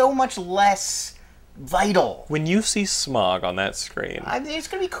it's so much less vital. When you see Smaug on that screen, it's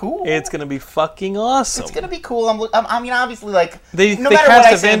gonna be cool. It's gonna be fucking awesome. It's gonna be cool. I mean, obviously, like they matter what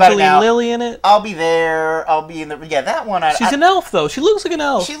I say about it now, Lily in it. I'll be there. I'll be in the that one. She's an elf though. She looks like an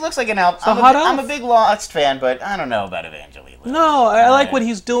elf. She looks like an elf. I'm a big Lost fan, but I don't know about Evangeline. No, I like what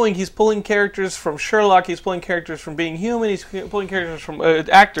he's doing. He's pulling characters from Sherlock. He's pulling characters from Being Human. He's pulling characters from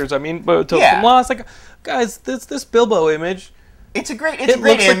actors. I mean, from Lost. Like, guys, this Bilbo image. It's a great image. It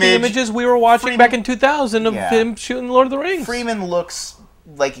looks like the images we were watching back in 2000 of him shooting Lord of the Rings. Freeman looks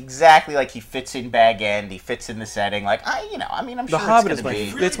like exactly like he fits in Bag End. He fits in the setting. Like I'm sure The Hobbit it's going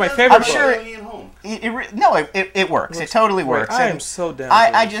to be. It's my favorite. I'm sure. It works. It totally works. I am so down.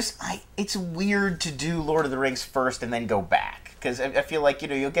 It's weird to do Lord of the Rings first and then go back because I feel like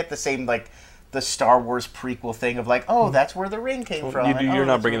you'll get the same like the Star Wars prequel thing of like, oh, that's where the ring came from. You're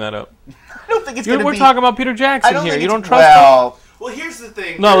not bringing that up. I don't think it's going to be... We're talking about Peter Jackson here. You don't trust him? Well, here's the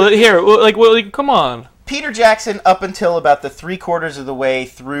thing. No, come on. Peter Jackson, up until about the 3/4 of the way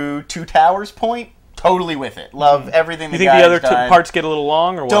through Two Towers point, totally with it. Love everything You the think guy's the other done. parts get a little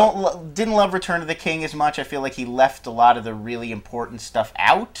long, or what? Didn't love Return of the King as much. I feel like he left a lot of the really important stuff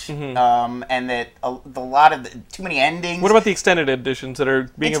out, and that a lot of too many endings. What about the extended editions that are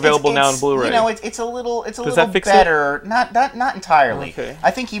being available now on Blu-ray? You know, it's a little that fix better. Not entirely. Okay.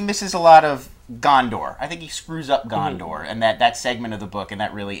 I think he misses a lot of Gondor. I think he screws up Gondor and that segment of the book, and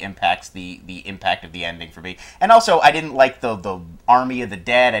that really impacts the impact of the ending for me. And also, I didn't like the Army of the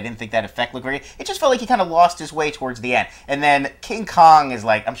Dead. I didn't think that effect looked great. It just felt like he kind of lost his way towards the end. And then King Kong is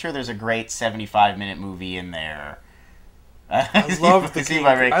like, I'm sure there's a great 75-minute movie in there. I love the King.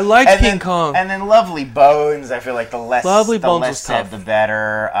 I And like King then, Kong. And then Lovely Bones. I feel like the less said, tough. the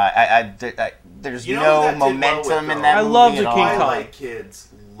better. There's You know no who that did well momentum with, in though? that I movie loved at the all. King Kong. Twilight kids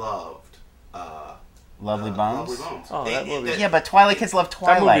loved Lovely Bones. Lovely Bones. Oh, that movie. Yeah, but Twilight kids love That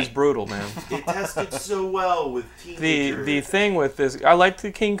Twilight. movie's brutal, man. It tested so well with teenagers. the thing with this, I liked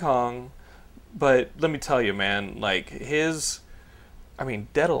the King Kong, but let me tell you, man, like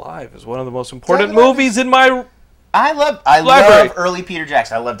Dead Alive is one of the most important movies in my. I Library. love early Peter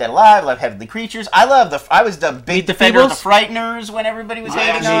Jackson. I love Dead Alive. I love Heavenly Creatures. I was the big Meet the defender of the Feebles? Frighteners when everybody was I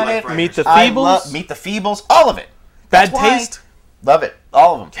hating actually on like it. Frighteners. Meet the I Feebles. love Meet the Feebles. All of it. Bad That's why- Taste. Love it.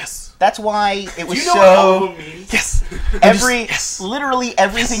 All of them. Yes. That's why it Do was you know what all so. of them mean? Yes. Literally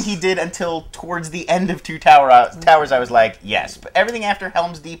everything he did until towards the end of Two Towers, I was like, yes. But everything after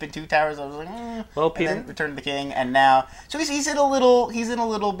Helm's Deep and Two Towers, I was like, Well, And Peter. then Return of the King, and now, so he's in a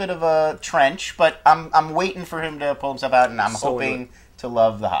little bit of a trench, but I'm waiting for him to pull himself out, and I'm So hoping to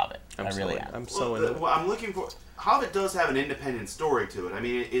love The Hobbit. I so really in- am. I'm so Well, into it. what I'm looking for. Hobbit does have an independent story to it. I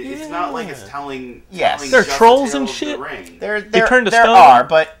mean, it's not like it's telling. Yes. telling There are just a trolls tale and of shit. The ring. There turned to there stone? are,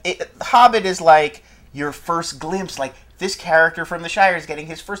 but Hobbit is like your first glimpse, like this character from the Shire is getting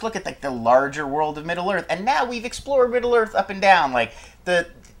his first look at like the larger world of Middle Earth, and now we've explored Middle Earth up and down, like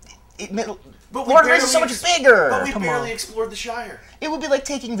But we Lord of the Rings is so barely much bigger. But we Come barely on. explored the Shire. It would be like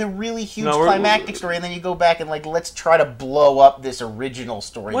taking the really huge No, we're- climactic story, and then you go back and like let's try to blow up this original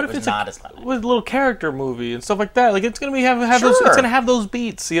story What that if was it's not as climactic. with a little character movie and stuff like that? Like it's gonna be have those. Sure. It's gonna have those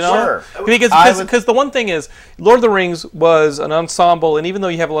beats, you know. Sure. Because the one thing is, Lord of the Rings was an ensemble, and even though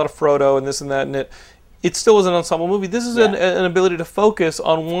you have a lot of Frodo and this and that, and it still was an ensemble movie. This is an ability to focus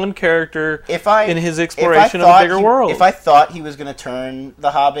on one character in his exploration of a bigger world. If I thought he was going to turn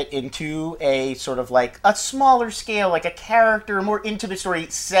The Hobbit into a sort of like a smaller scale, like a character, a more intimate story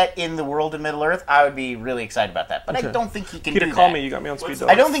set in the world of Middle Earth, I would be really excited about that. But I don't think he can Peter, do call that. me. You got me on speed What's-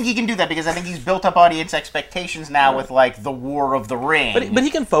 dial. I don't think he can do that because I think he's built up audience expectations now with like the War of the Ring. But he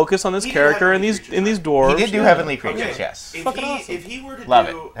can focus on this He did character and Heavenly these Creatures, in these right? dwarves. he did do yeah. Heavenly Creatures, Okay. yes. Fucking awesome. If he were to Love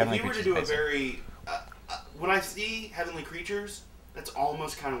do, it. if Heavenly he were to Creatures do a is amazing. very, when I see Heavenly Creatures, that's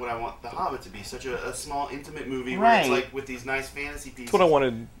almost kind of what I want The Hobbit to be. Such a small, intimate movie where it's Right. like with these nice fantasy pieces. That's what I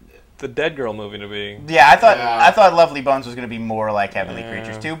wanted the Dead Girl movie to be. Yeah, I Yeah. thought Lovely Bones was going to be more like Heavenly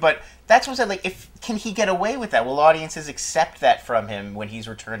Creatures too, but that's what I said. Like, can he get away with that? Will audiences accept that from him when he's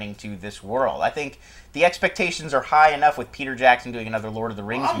returning to this world? I think the expectations are high enough with Peter Jackson doing another Lord of the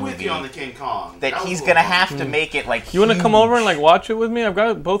Rings I'm movie with you on the King Kong. that was he's a going to little have to make it like. You want to come huge. over and like watch it with me? I've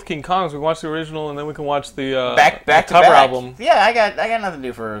got both King Kongs. We can watch the original, and then we can watch the back the to cover back. album. Yeah, I got nothing to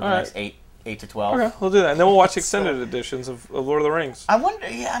do for the All next 8 to 12. Okay, we'll do that, and then we'll watch extended editions of Lord of the Rings. I wonder.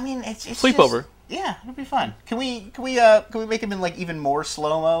 Yeah, I mean, it's Sleepover. Just, yeah, it'll be fun. Can we make him in like even more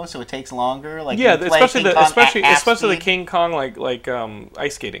slow mo so it takes longer? Like Yeah, you play especially King Kong especially at the speed? King Kong like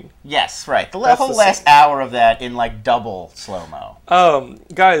ice skating. Yes, right. The That's whole the last hour of that in like double slow mo.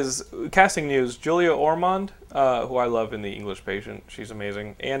 Guys, casting news: Julia Ormond, who I love in The English Patient, she's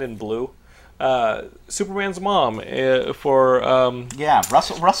amazing, and in Blue. Superman's mom for Yeah,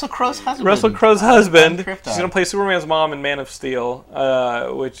 Russell Crowe's husband. Russell Crowe's husband. Krypton. She's gonna play Superman's mom in Man of Steel,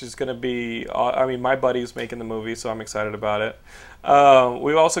 which is gonna be. I mean, my buddy's making the movie, so I'm excited about it.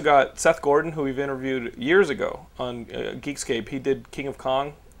 We've also got Seth Gordon, who we've interviewed years ago on Geekscape. He did King of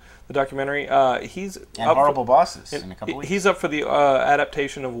Kong, the documentary. He's and up Horrible Bosses for, in a couple weeks. He's up for the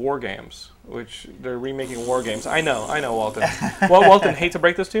adaptation of War Games, which they're remaking War Games. I know, Walton. Well, Walton, hate to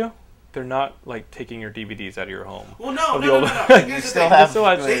break this to you. They're not like taking your DVDs out of your home. Well, no. You Here's the still thing.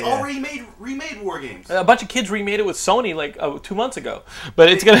 have- They already remade War Games. A bunch of kids remade it with Sony like 2 months ago, but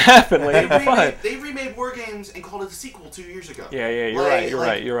it's gonna happen. Like, it'll be fun. They remade War Games and called it a sequel 2 years ago. Yeah, you're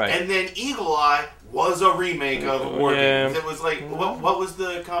right. You're right. And then Eagle Eye was a remake of War Yeah. Games. It was like, what was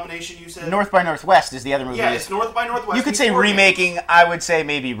the combination you said? North by Northwest is the other movie. Yeah, it's North by Northwest. You could meets say War Games. remaking. I would say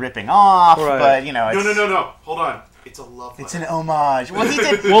maybe ripping off, Right. but you know. It's, No. Hold on. It's a love letter. It's an homage. Well, he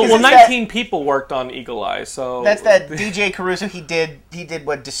did. Well, 19 people worked on Eagle Eye, so That's that DJ Caruso. He did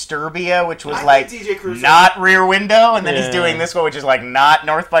what Disturbia, which was I like think DJ Caruso- not Rear Window, and then he's Yeah. doing this one, which is like not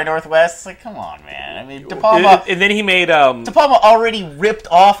North by Northwest. It's like, come on, man. I mean, De Palma. and then he made De Palma already ripped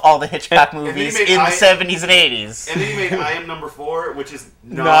off all the Hitchcock then he movies made in the I- 70s and 80s. And then he made I Am Number 4, which is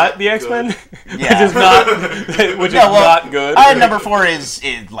not the X-Men, good. Yeah. which is not which No, is well, not good. I Number 4 is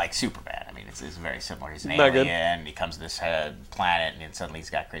like super bad. I mean, it's very similar. He's an Not good. alien. He comes to this planet, and then suddenly he's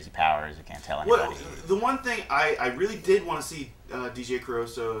got crazy powers. He can't tell anybody. Well, the one thing I really did want to see DJ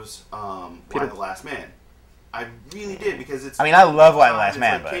Caruso's Why the Last Man. I really did, because it's... I mean, I love Why the Last it's,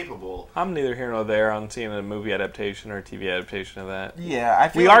 Man, like, but... capable. I'm neither here nor there on seeing a movie adaptation or a TV adaptation of that. Yeah, I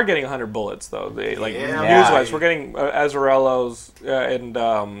feel We like- are getting 100 Bullets, though. Yeah. News-wise, we're getting Azzarello's and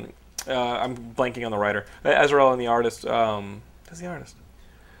I'm blanking on the writer. Azzarello and the artist. Who's the artist?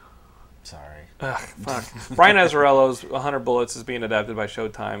 Sorry. Ugh, fuck. Brian Azzarello's 100 Bullets is being adapted by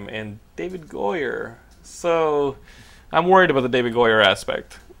Showtime and David Goyer. So I'm worried about the David Goyer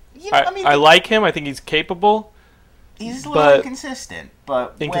aspect. You know, I mean, I like him. I think he's capable. he's a little but- inconsistent,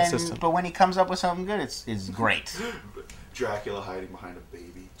 but Inconsistent. when he comes up with something good, it's great. Dracula hiding behind a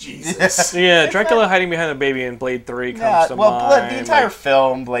baby. Jesus. Yeah, Dracula hiding behind a baby in Blade 3 comes Yeah, to well, mind. the entire like-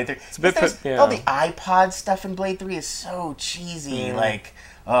 film, Blade 3. a bit There's- yeah. All the iPod stuff in Blade 3 is so cheesy. Like,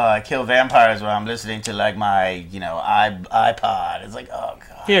 I kill vampires while I'm listening to, like, my, iPod. It's like, oh,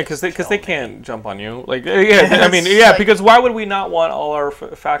 God. Yeah, because they can't jump on you. Like, yeah, I mean, It's yeah, like- because why would we not want all our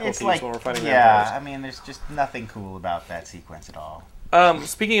faculties It's like, when we're fighting yeah, vampires? I mean, there's just nothing cool about that sequence at all.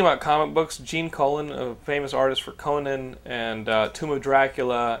 Speaking about comic books, Gene Colan, a famous artist for Conan and Tomb of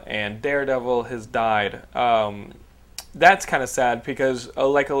Dracula and Daredevil, has died. That's kind of sad because,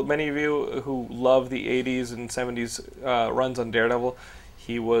 many of you who love the 80s and 70s runs on Daredevil,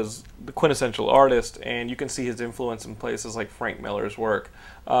 he was the quintessential artist, and you can see his influence in places like Frank Miller's work.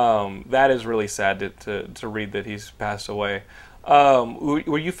 That is really sad to read that he's passed away.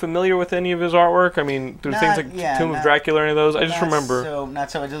 Were you familiar with any of his artwork? I mean, through things like Tomb of Dracula or any of those? I just remember.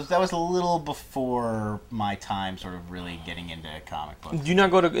 Not so much. That was a little before my time, sort of really getting into comic books. Do you not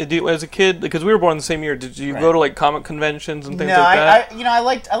go to as a kid? Because we were born the same year. Did you go to like comic conventions and things No, like that? I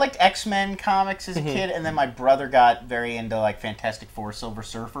liked X-Men comics as a kid, and then my brother got very into like Fantastic Four, Silver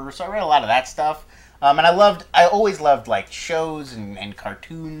Surfer, so I read a lot of that stuff. And I always loved like shows and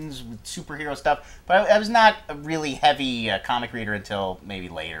cartoons with superhero stuff, but I was not a really heavy comic reader until maybe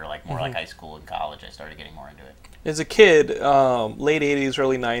later, like more like high school and college. I started getting more into it. As a kid, late 80s,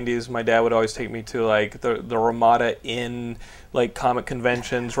 early 90s, my dad would always take me to like the Ramada Inn like comic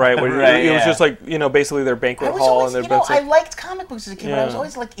conventions, right? Where Right, it was yeah. just like, basically their banquet I was hall always, and their I liked comic books as a kid, but I was Yeah.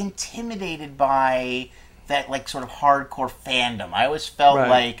 always like intimidated by that like sort of hardcore fandom. I always felt Right.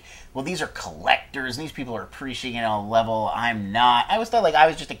 like, well, these are collectors, and these people are appreciating it on a level I'm not. I always thought like I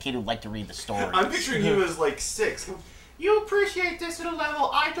was just a kid who liked to read the stories. I'm picturing you as like 6. You appreciate this at a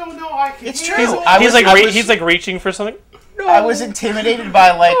level I don't know I can It's handle. true. I was- he's like reaching for something. I was intimidated by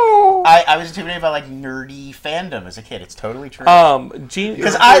like I was intimidated by like nerdy fandom as a kid. It's totally true. Gene,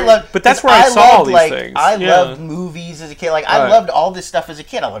 Because I loved, but that's 'cause where I saw all loved, these like, things. I Yeah. loved movies as a kid. Like I Right. loved all this stuff as a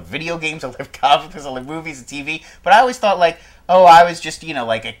kid. I loved video games. I loved comics. I loved movies and TV. But I always thought like, oh, I was just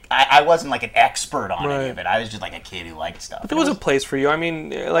I wasn't like an expert on any Right. of it. I was just like a kid who liked stuff. There was a place for you. I mean,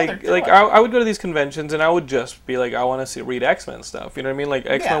 they're like good. I would go to these conventions and I would just be like, I want to read X-Men stuff. You know what I mean? Like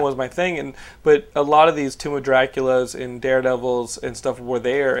X-Men Yeah. was my thing, but a lot of these Tomb of Draculas and Daredevils and stuff were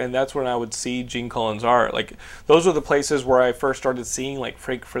there, and that's when I would see Gene Colan's art. Like those were the places where I first started seeing like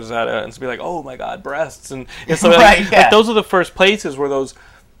Frank Frazetta and to be like, oh my God, breasts and so Right, yeah. like those are the first places where those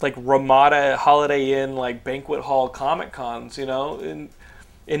like Ramada Holiday Inn like banquet hall comic cons, and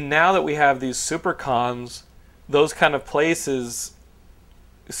now that we have these super cons, those kind of places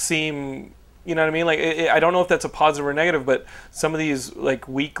seem, you know what I mean? Like, I don't know if that's a positive or negative, but some of these like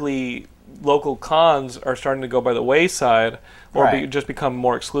weekly local cons are starting to go by the wayside, or Right. just become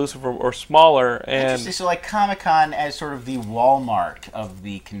more exclusive or smaller. Interesting. And So like Comic-Con as sort of the Walmart of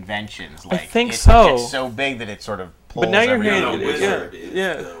the conventions. Like think it so. gets so big that it sort of pulls but now you're everyone getting, No, over. Wizard is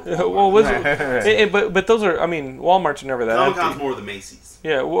yeah. the Walmart. Well, Wizard, Right. but those are, I mean, Walmart's are never that Comic Con's empty. more the Macy's.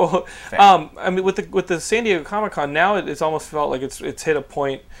 Yeah, well, Fair. I mean, with the San Diego Comic Con now, it's almost felt like it's hit a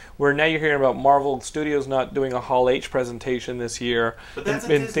point where now you're hearing about Marvel Studios not doing a Hall H presentation this year, But that's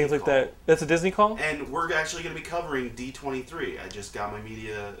and a Disney things like call. that. That's a Disney call. And we're actually going to be covering D23. I just got my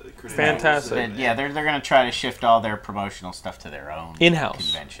media credentials. Fantastic. But, yeah, they're going to try to shift all their promotional stuff to their own In-house,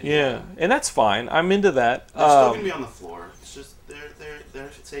 convention. yeah, and that's fine. I'm into that. They're still going to be on the floor. It's just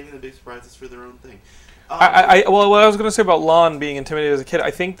they're saving the big surprises for their own thing. Well, what I was going to say about Lon being intimidated as a kid,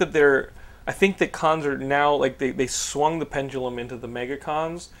 I think that I think that cons are now, like, they swung the pendulum into the mega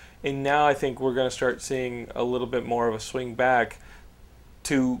cons, and now I think we're going to start seeing a little bit more of a swing back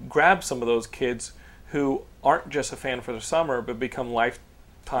to grab some of those kids who aren't just a fan for the summer, but become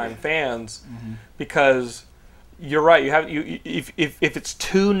lifetime fans, because you're right. If it's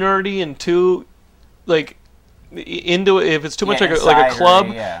too nerdy and too, like, into it, if it's too much like a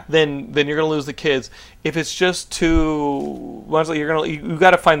club, then you're gonna lose the kids. If it's just too much, like, you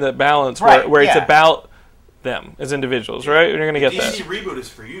got to find that balance where it's about them as individuals, right? You're gonna get that. DC reboot is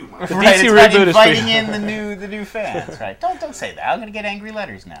for you, Mike. The DC reboot is for you. Inviting in the new fans, right? Don't say that. I'm gonna get angry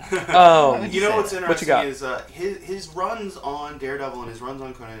letters now. You know what's interesting what you got? is his runs on Daredevil and his runs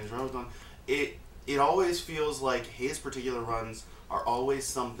on Conan, his runs on it always feels like his particular runs are always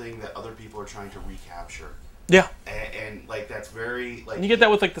something that other people are trying to recapture. Yeah, and like that's very like, and you get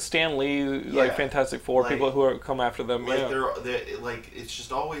that with like the Stan Lee, like Fantastic Four, like, people who are come after them. Like they're like, it's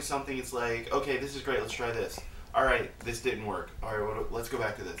just always something. It's like, okay, this is great. Let's try this. All right, this didn't work. All right, let's go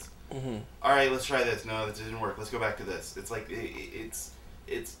back to this. All right, let's try this. No, this didn't work. Let's go back to this. It's like it's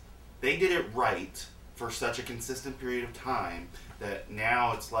they did it right for such a consistent period of time that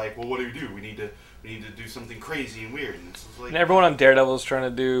now it's like, well, what do? We need to do something crazy and weird. And it's like, and everyone on Daredevil is trying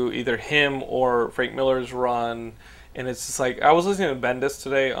to do either him or Frank Miller's run, and it's just like, I was listening to Bendis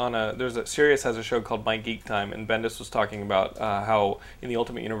today on Sirius has a show called My Geek Time, and Bendis was talking about how in the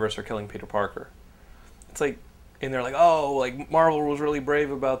Ultimate Universe they're killing Peter Parker. It's like, and they're like, oh, like Marvel was really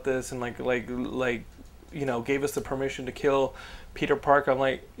brave about this, and like you know, gave us the permission to kill Peter Parker. I'm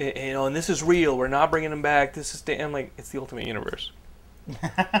like, you know, and this is real. We're not bringing him back. This is I'm like, it's the Ultimate Universe.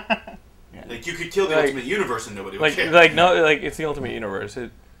 Like, you could kill the Ultimate Universe and nobody would care. It's the Ultimate Universe.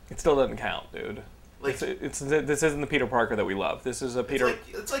 It still doesn't count, dude. Like, this isn't the Peter Parker that we love. This is a Peter.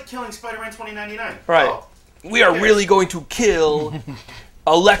 It's like killing Spider-Man 2099. Right. Oh, we are really going to kill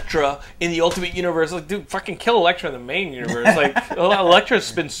Elektra in the Ultimate Universe. Like, dude, fucking kill Elektra in the main universe. Like,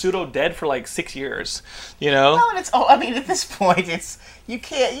 Elektra's been pseudo dead for like 6 years. You know. No, and I mean, at this point, you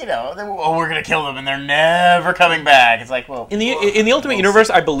can't. You know, we're gonna kill them and they're never coming back. It's like, well, in the Ultimate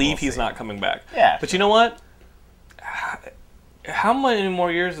Universe, I believe he's not coming back. Yeah. But you know what? How many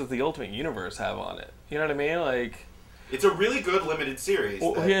more years does the Ultimate Universe have on it? You know what I mean? Like, it's a really good limited series.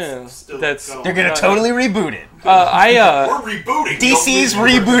 They're gonna totally reboot it. We're rebooting. DC's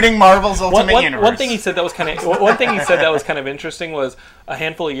rebooting Marvel's Ultimate Universe. One thing he said that was kind of interesting was a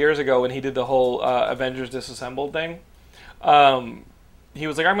handful of years ago when he did the whole Avengers Disassembled thing. He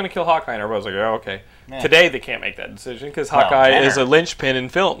was like, "I'm going to kill Hawkeye," and everybody was like, "Oh, okay." Man. Today they can't make that decision because Hawkeye is a linchpin in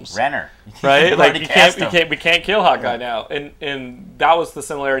films. Renner, right? Like we can't kill Hawkeye now, and that was the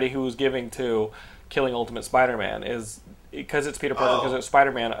similarity he was giving to killing Ultimate Spider-Man, is because it's Peter Parker, because it's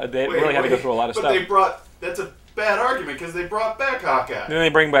Spider-Man. They really had to go through a lot of stuff. That's a bad argument because they brought back Hawkeye. Then they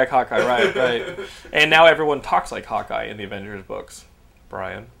bring back Hawkeye, right? And now everyone talks like Hawkeye in the Avengers books.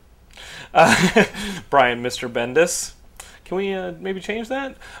 Brian, Mr. Bendis. Can we maybe change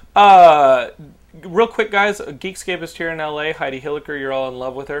that? Real quick, guys, Geekscape is here in LA. Heidi Hilliker, you're all in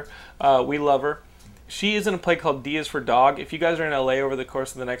love with her. We love her. She is in a play called D is for Dog. If you guys are in LA over the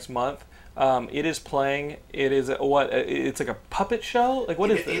course of the next month, it is playing. It is it's like a puppet show. Like,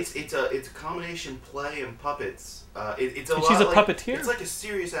 what is this? It's a combination play and puppets. She's a puppeteer. It's like a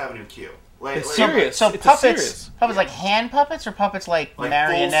Serious Avenue Q. It's serious. So puppets like hand puppets or puppets like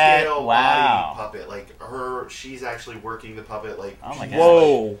marionette? Full-scale wow. body puppet. Like she's actually working the puppet. Like, oh my God.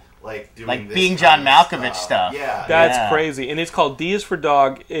 Whoa. Like doing like this being John Malkovich stuff. Yeah, that's crazy. And it's called D is for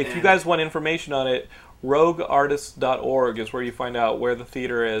Dog. If you guys want information on it, rogueartists.org is where you find out where the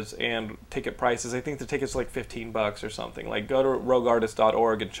theater is and ticket prices. I think the tickets are like $15 or something. Like, go to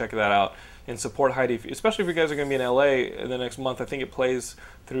rogueartists.org and check that out and support Heidi, especially if you guys are going to be in LA in the next month. I think it plays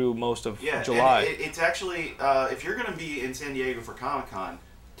through most of July. And it's actually, if you're going to be in San Diego for Comic-Con,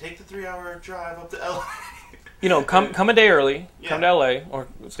 take the 3-hour drive up to LA. You know, come a day early, come to LA, or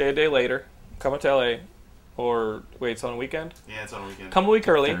stay a day later, come up to LA, or wait, it's on a weekend? Yeah, it's on a weekend. Come a week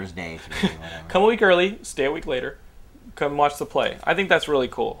early. Thursday, come a week early, stay a week later, come watch the play. I think that's really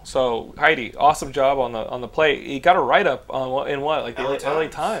cool. So, Heidi, awesome job on the play. You got a write-up on the LA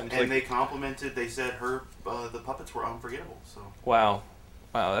Times. And they complimented, they said the puppets were unforgettable. So Wow,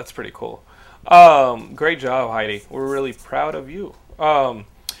 that's pretty cool. Great job, Heidi. We're really proud of you.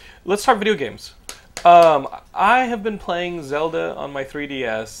 Let's talk video games. I have been playing Zelda on my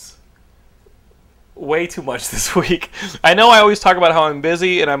 3DS way too much this week. I know I always talk about how I'm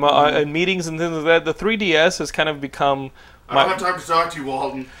busy and I'm in meetings and things like that. The 3DS has kind of become... I don't have time to talk to you,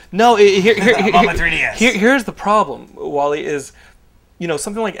 Walden. No, I'm on my 3DS. Here's the problem, Wally, is, you know,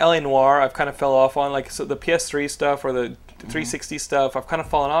 something like L.A. Noire I've kind of fell off on. Like, so the PS3 stuff or the 360 stuff I've kind of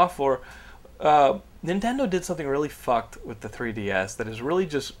fallen off for. Nintendo did something really fucked with the 3DS that is really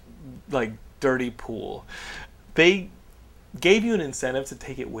just like dirty pool. They gave you an incentive to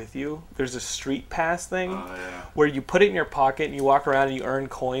take it with you. There's a Street Pass thing where you put it in your pocket and you walk around and you earn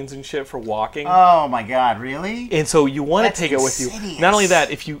coins and shit for walking. Oh my god, really? And so you want to take That's it with you. insidious. Not only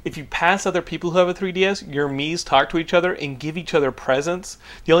that, if you pass other people who have a 3DS, your Miis talk to each other and give each other presents.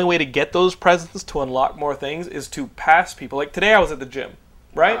 The only way to get those presents to unlock more things is to pass people. Like today I was at the gym,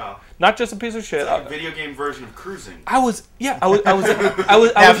 right? Wow. Not just a piece of shit. It's like a video game version of cruising. I was. Now,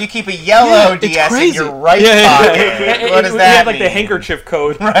 if you keep a yellow Yeah, it's DS in crazy. your right Yeah. pocket, what does we that had like mean? the handkerchief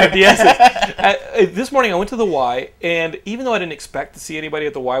code for DSs. This morning I went to the Y, and even though I didn't expect to see anybody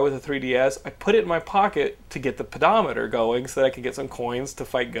at the Y with a 3DS, I put it in my pocket to get the pedometer going so that I could get some coins to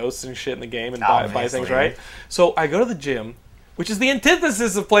fight ghosts and shit in the game and buy things, Obviously. right? So I go to the gym, which is the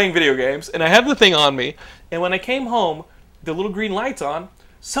antithesis of playing video games, and I have the thing on me, and when I came home, the little green light's on.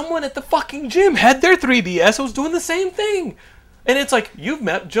 Someone at the fucking gym had their 3DS. I was doing the same thing. And it's like, you've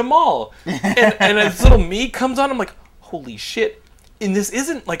met Jamal. And this little me comes on. I'm like, holy shit. And this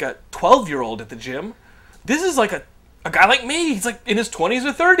isn't like a 12-year-old at the gym. This is like a guy like me. He's like in his 20s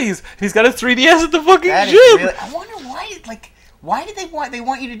or 30s. And he's got his 3DS at the fucking That is gym. really, I wonder why did they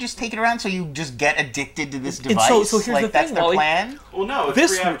want you to just take it around so you just get addicted to this device? so here's like the that's thing, their Wally. plan? Well, no, it's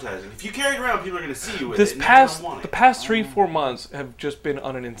This- free advertising. If you carry it around, people are going to see you with This it. and they're past gonna want the it. past 3-4 months have just been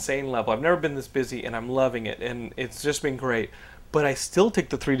on an insane level. I've never been this busy, and I'm loving it, and it's just been great. But I still take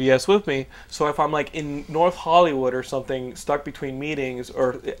the 3DS with me, so if I'm like in North Hollywood or something, stuck between meetings,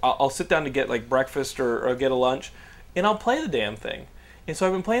 or I'll sit down to get like breakfast or get a lunch, and I'll play the damn thing. And so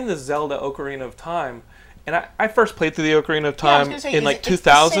I've been playing this Zelda Ocarina of Time, and I first played through the Ocarina of Yeah, I was Time gonna say, in like it's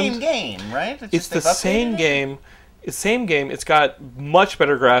 2000. the same game, right? It's just the they've same updated it? game. It's the same game. It's got much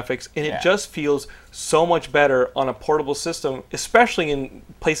better graphics, and Yeah. it just feels so much better on a portable system, especially in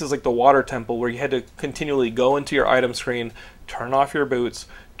places like the Water Temple, where you had to continually go into your item screen, turn off your boots,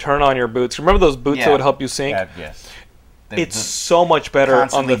 turn on your boots. Remember those boots Yeah. that would help you sync? Yeah, yes. It's so much better on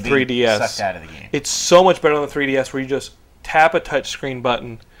constantly the being 3DS. sucked out of the game. It's so much better on the 3DS, where you just tap a touchscreen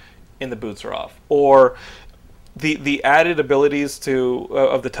button and the boots are off. Or the added abilities to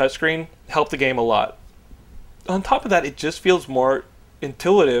of the touchscreen help the game a lot. On top of that, it just feels more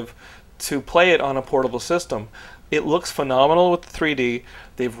intuitive to play it on a portable system. It looks phenomenal with the 3D.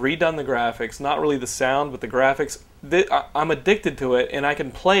 They've redone the graphics, not really the sound, but the graphics. I'm addicted to it, and I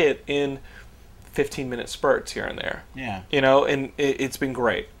can play it in 15-minute spurts here and there. Yeah. You know, and it's been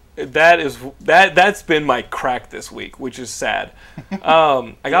great. That's been my crack this week, which is sad. I You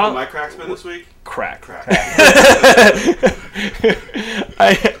know got what my crack's been this week? crack. Crack.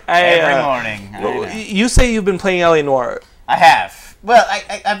 Every morning. I know. You say you've been playing L.A. Noire. I have. Well,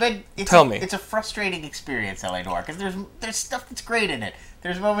 I've been. Tell me. It's a frustrating experience, L.A. Noire, because there's stuff that's great in it.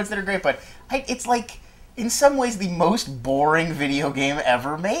 There's moments that are great, but it's like, in some ways, the most boring video game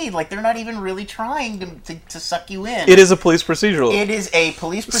ever made. Like, they're not even really trying to suck you in. It is a police procedural. It is a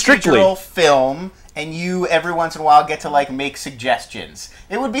police Strictly. procedural film, and you every once in a while get to like make suggestions.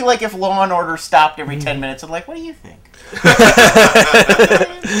 It would be like if Law and Order stopped every 10 minutes and like, what do you think? Was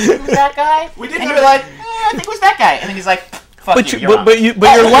that guy? We did and have you're a- like, I think it was that guy. And then he's like, fuck But you. you, You're but wrong.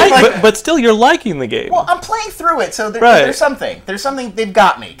 you're Like- like, but still you're liking the game. Well, I'm playing through it, so Right. there's something. There's something they've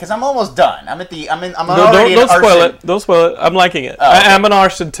got me because I'm almost done. I'm don't already don't an spoil arson. it. Don't spoil it. I'm liking it. Oh, okay. I'm an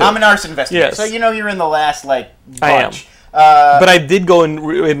arson too. I'm an arson investigator, Yes. so you know you're in the last like bunch. I am. But I did go and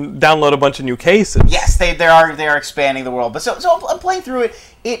download a bunch of new cases. Yes, they are expanding the world. But so I'm playing through it.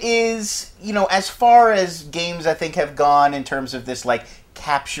 It is, as far as games I think have gone in terms of this like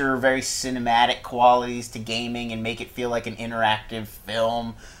capture very cinematic qualities to gaming and make it feel like an interactive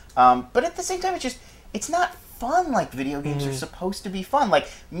film. But at the same time, it's not fun like video games are supposed to be fun. Like,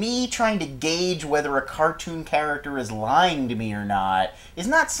 me trying to gauge whether a cartoon character is lying to me or not is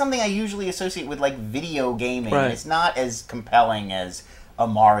not something I usually associate with like video gaming. Right. It's not as compelling as a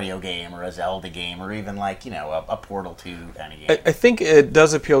Mario game or a Zelda game or even like, a Portal 2 kind of game. I think it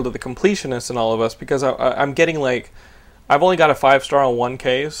does appeal to the completionists in all of us because I'm getting like, I've only got a 5-star on one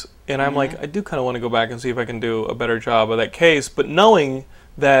case, and I'm like, I do kind of want to go back and see if I can do a better job of that case, but knowing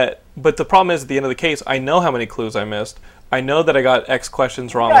that, but the problem is at the end of the case, I know how many clues I missed. I know that I got X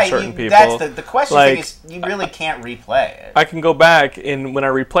questions wrong with certain people. That's the question thing is you really can't replay it. I can go back, and when I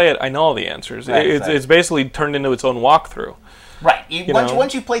replay it, I know all the answers. Right, It's basically turned into its own walkthrough. Right. know?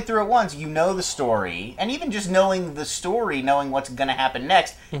 Once you play through it once, you know the story, and even just knowing the story, knowing what's going to happen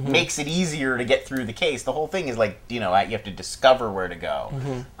next, makes it easier to get through the case. The whole thing is like, you have to discover where to go.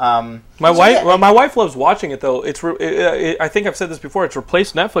 My wife loves watching it though. I think I've said this before. It's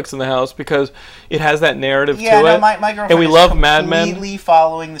replaced Netflix in the house because it has that narrative to Yeah, no, it. my girlfriend and we is love Mad Men. completely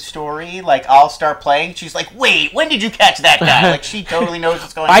following the story. Like, I'll start playing. She's like, "Wait, when did you catch that guy?" Like, she totally knows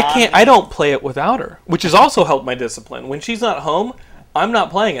what's going on. I don't play it without her, which has also helped my discipline. When she's not home, I'm not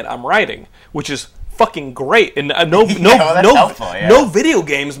playing it. I'm writing, which is fucking great. And no video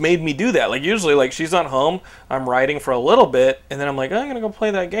games made me do that. Like, usually, like, she's not home, I'm writing for a little bit, and then I'm like, I'm gonna go play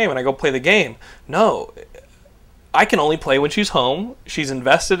that game, and I go play the game. No, I can only play when she's home. She's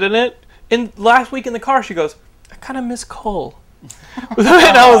invested in it. And last week in the car, she goes, "I kind of miss Cole." And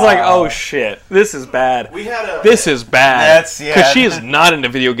I was like, "Oh shit, this is bad. This is bad." Because she is not into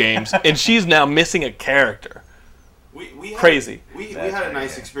video games, and she's now missing a character. Crazy. We had a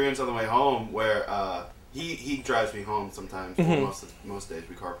nice experience on the way home where he drives me home sometimes. Most days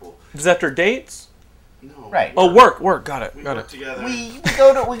we carpool. Is that their dates? No. Right. Oh, work. Got it. We work together. We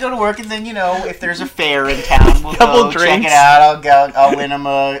go to work, and then, you know, if there's a fair in town, we'll Couple go drinks. check it out. I'll win him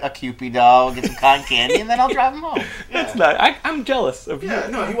a Cupid doll, get some cotton candy, and then I'll drive him home. That's not. I'm jealous of you. Yeah,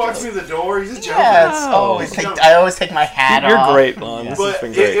 no, he walks me to the door. He's just Yeah, jumping. I always take my hat off. You're great, Lon. This has But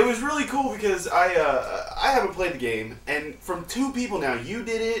been great. it was really cool because I haven't played the game, and from 2 people now, you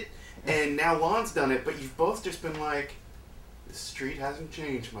did it, and now Lon's done it, but you've both just been like, the street hasn't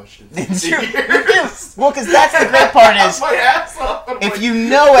changed much in 6 years. Well, because that's the great part is, my ass off. if you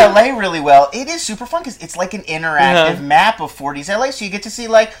know LA really well, it is super fun because it's like an interactive map of 40s LA. So you get to see,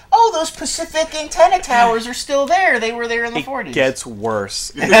 like, oh, those Pacific antenna towers are still there. They were there in the 40s. It gets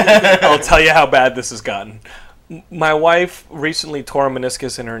worse. I'll tell you how bad this has gotten. My wife recently tore a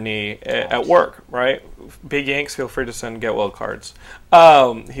meniscus in her knee at work, right? Big Yanks, feel free to send Get Well cards.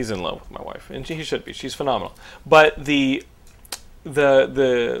 He's in love with my wife, and he should be. She's phenomenal. But the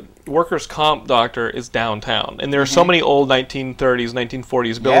workers' comp doctor is downtown, and there are so many old 1930s,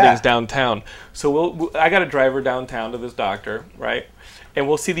 1940s buildings downtown. So I got to drive her downtown to this doctor, right? And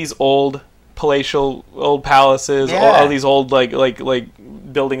we'll see these old palatial, old palaces, all these old like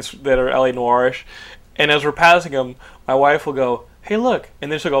buildings that are LA Noirish. And as we're passing them, my wife will go, "Hey, look,"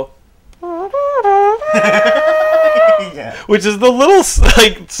 and then she'll go. Which is the little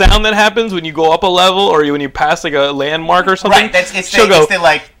like sound that happens when you go up a level or when you pass like a landmark or something. Right, it's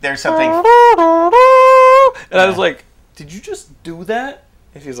like there's something. And I was like, "Did you just do that?"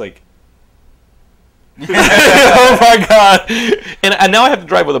 And she's like, "Oh my god!" And now I have to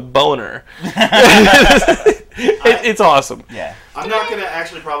drive with a boner. It's awesome. Yeah. I'm not going to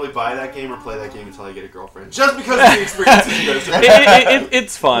actually probably buy that game or play that game until I get a girlfriend. Just because of the experiences you guys have.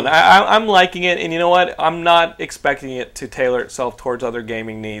 It's fun. I'm liking it. And you know what? I'm not expecting it to tailor itself towards other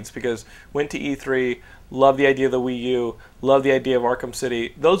gaming needs because went to E3, love the idea of the Wii U, love the idea of Arkham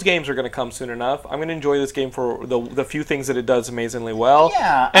City. Those games are going to come soon enough. I'm going to enjoy this game for the few things that it does amazingly well.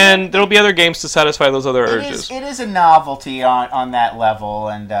 Yeah. And there'll be other games to satisfy those other urges. It is a novelty on that level,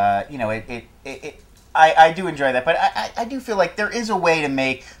 and you know, I do enjoy that, but I do feel like there is a way to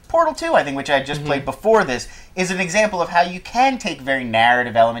make Portal 2, I think, which I just played before this, is an example of how you can take very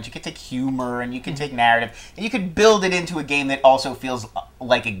narrative elements, you can take humor, and you can take narrative, and you can build it into a game that also feels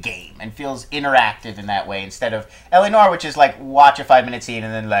like a game, and feels interactive in that way, instead of LA Noire, which is like, watch a 5-minute scene,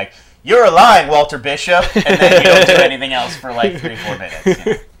 and then like, "You're lying, Walter Bishop," and then you don't do anything else for like 3-4 minutes. You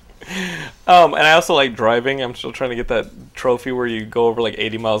know? And I also like driving. I'm still trying to get that trophy where you go over like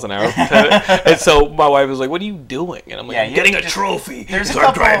 80 miles an hour. And so my wife was like, "What are you doing?" And I'm like, "I'm getting a trophy.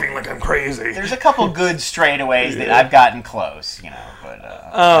 I'm driving like I'm crazy." There's a couple good straightaways that I've gotten close, you know. But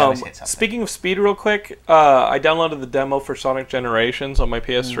I always hit something. Speaking of speed, real quick, I downloaded the demo for Sonic Generations on my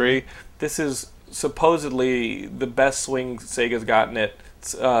PS3. This is supposedly the best swing Sega's gotten at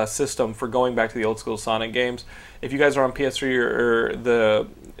system for going back to the old school Sonic games. If you guys are on PS3 or the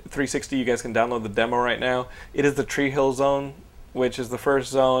 360, you guys can download the demo right now. It is the Tree Hill Zone, which is the first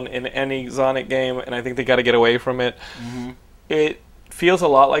zone in any Sonic game, and I think they got to get away from it. It feels a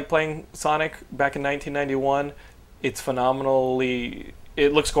lot like playing Sonic back in 1991. It's phenomenally...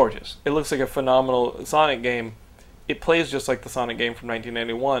 It looks gorgeous. It looks like a phenomenal Sonic game. It plays just like the Sonic game from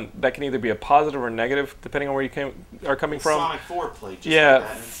 1991. That can either be a positive or negative, depending on where you are coming from. Sonic 4 played just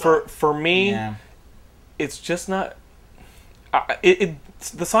like that. For me, it's just not...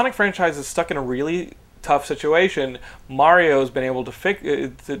 the Sonic franchise is stuck in a really tough situation. Mario's been able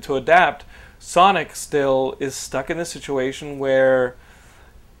to adapt. Sonic still is stuck in this situation where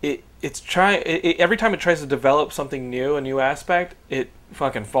every time it tries to develop something new, a new aspect, it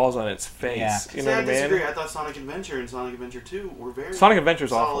fucking falls on its face. Yeah. You know what I mean? I disagree. I thought Sonic Adventure and Sonic Adventure 2 were very Sonic Adventure's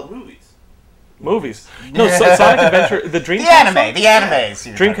solid awful. movies. No, Sonic Adventure, the Dreamcast the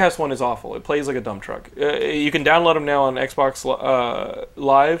animes. Dreamcast one is awful. It plays like a dump truck. You can download them now on Xbox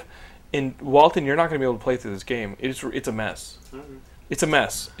Live. And Walton, you're not going to be able to play through this game. It's a mess. It's a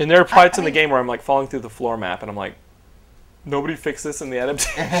mess. And there are parts in the game where I'm like falling through the floor map, and I'm like, Nobody fixed this in the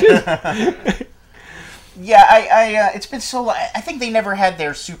adaptation. Yeah, I it's been so long. I think they never had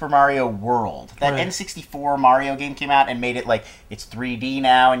their Super Mario World. That Right. N64 Mario game came out and made it like it's 3D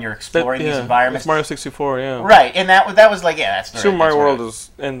now, and you're exploring these environments. It's Mario 64, yeah. Right, and that was like, yeah, that's the Super right, Mario that's World right.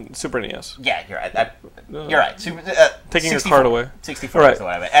 is and Super NES. Yeah, you're right. You're right. Taking your 64, card away. 64 Right. is the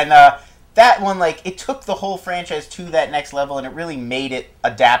one I meant. And that one, like, it took the whole franchise to that next level, and it really made it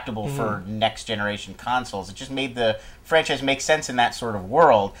adaptable for next generation consoles. It just made the franchise make sense in that sort of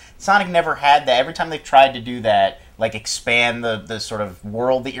world. Sonic never had that. Every time they've tried to do that, like expand the sort of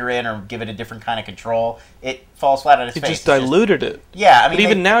world that you're in or give it a different kind of control, it falls flat on its It face. just diluted it. Yeah, I mean, But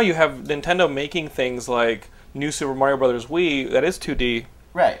even now you have Nintendo making things like New Super Mario Bros. Wii that is 2D,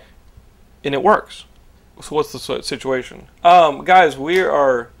 right. and it works. So what's the situation? Guys, we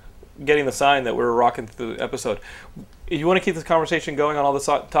are getting the sign that we're rocking through the episode. You want to keep this conversation going on all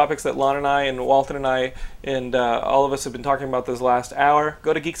the topics that Lon and I and Walton and I and all of us have been talking about this last hour,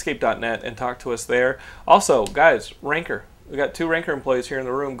 go to Geekscape.net and talk to us there. Also, guys, Ranker. We got 2 Ranker employees here in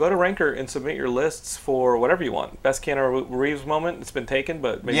the room. Go to Ranker and submit your lists for whatever you want. Best Keanu Reeves moment. It's been taken,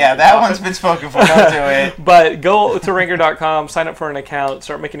 but maybe Yeah, that one's been spoken for. Don't do it. But go to Ranker.com, sign up for an account,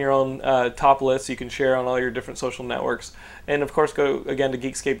 start making your own top lists you can share on all your different social networks. And, of course, go, again, to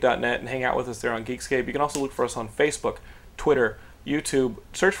Geekscape.net and hang out with us there on Geekscape. You can also look for us on Facebook, Twitter, YouTube.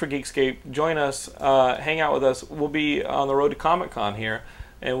 Search for Geekscape. Join us. Hang out with us. We'll be on the road to Comic-Con here,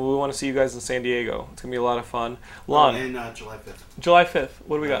 and we want to see you guys in San Diego. It's going to be a lot of fun. Lon, And July 5th. July 5th,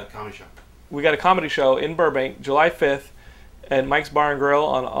 what do we got? Comedy show. We got a comedy show in Burbank, July 5th, at Mike's Bar and Grill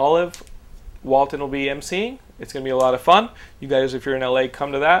on Olive. Walton will be emceeing. It's going to be a lot of fun. You guys, if you're in LA,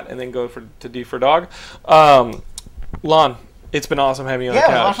 come to that, and then go to D for Dog. Lon, it's been awesome having you on the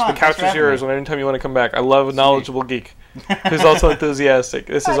couch. The couch is yours, and anytime you want to come back. I love a knowledgeable geek who's also enthusiastic.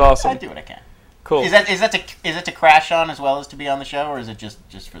 This is awesome. I do what I can. Cool. Is that to crash on as well as to be on the show, or is it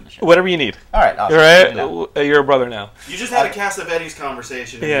just for the show? Whatever you need. All right. Awesome. All right? You're a brother now. You just had a Cassavetes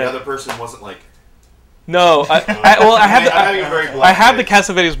conversation, and Yeah. the other person wasn't like... No, I have the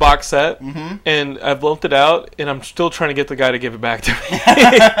Cassavetes box set, and I've lumped it out, and I'm still trying to get the guy to give it back to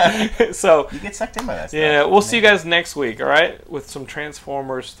me. So You get sucked in by that stuff. yeah, we'll see you guys next week, all right? With some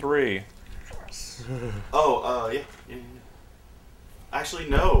Transformers 3. Yeah. Actually,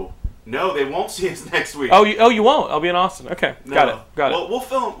 no. No, they won't see us next week. Oh, you won't. I'll be in Austin. Okay, No. got it. We'll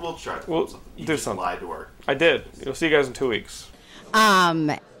film. We'll try to film We'll something. You do just something. lied to her. I did. We'll see you guys in 2 weeks.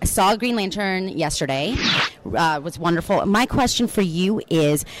 I saw Green Lantern yesterday. Was wonderful. My question for you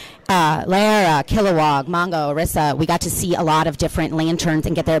is, Lara, Kilowog, Mongo, Orisa, we got to see a lot of different lanterns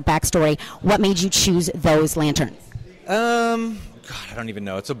and get their backstory. What made you choose those lanterns? God, I don't even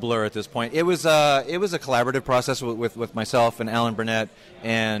know. It's a blur at this point. It was a collaborative process with myself and Alan Burnett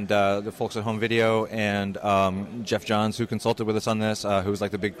and the folks at Home Video and Jeff Johns, who consulted with us on this, who's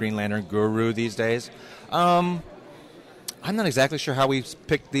like the big Green Lantern guru these days. I'm not exactly sure how we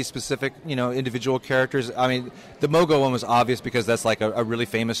picked these specific, individual characters. I mean, the Mogo one was obvious because that's like a really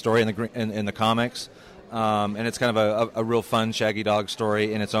famous story in the comics, and it's kind of a real fun Shaggy Dog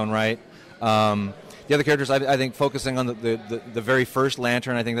story in its own right. The other characters, I think, focusing on the very first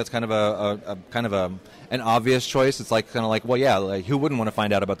Lantern, I think that's kind of an obvious choice. It's like well, yeah, like who wouldn't want to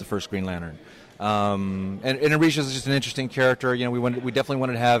find out about the first Green Lantern? And Arisha is just an interesting character. We definitely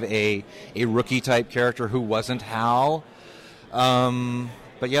wanted to have a rookie type character who wasn't Hal.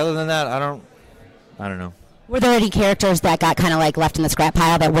 But yeah, other than that, I don't know. Were there any characters that got kind of like left in the scrap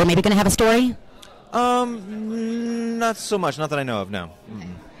pile that were maybe going to have a story? Not so much. Not that I know of. No.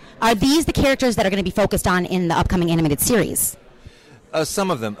 Mm-mm. Are these the characters that are going to be focused on in the upcoming animated series? Some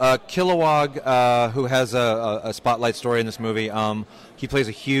of them. Kilowog, who has a spotlight story in this movie, he plays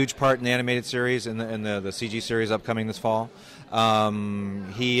a huge part in the animated series and the CG series upcoming this fall.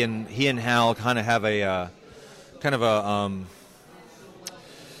 He and Hal kind of have a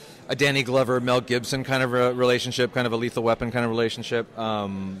Danny Glover, Mel Gibson kind of a relationship, kind of a Lethal Weapon kind of relationship.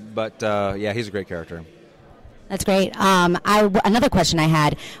 Yeah, he's a great character. That's great. Another question I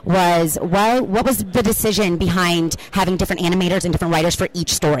had was, what was the decision behind having different animators and different writers for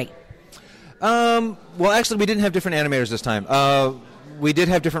each story? Well, actually, we didn't have different animators this time. We did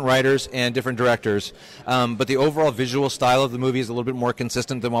have different writers and different directors, but the overall visual style of the movie is a little bit more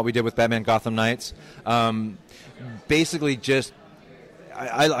consistent than what we did with Batman Gotham Knights. Basically, just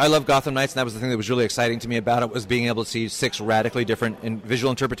I love Gotham Knights, and that was the thing that was really exciting to me about it, was being able to see 6 radically different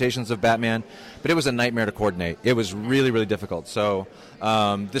visual interpretations of Batman, but it was a nightmare to coordinate. It was really, really difficult. So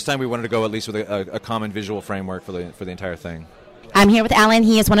this time we wanted to go at least with a common visual framework for the entire thing. I'm here with Alan.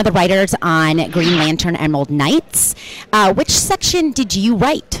 He is one of the writers on Green Lantern Emerald Knights. Which section did you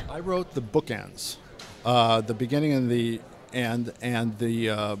write? I wrote the bookends, the beginning and the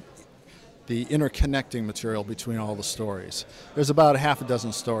the interconnecting material between all the stories. There's about a half a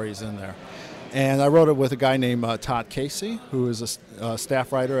dozen stories in there. And I wrote it with a guy named Todd Casey, who is a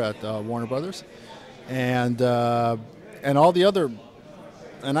staff writer at Warner Brothers. And all the other,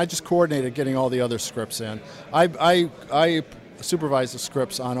 and I just coordinated getting all the other scripts in. I supervise the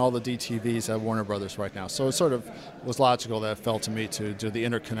scripts on all the DTVs at Warner Brothers right now. So it sort of was logical that it fell to me to do the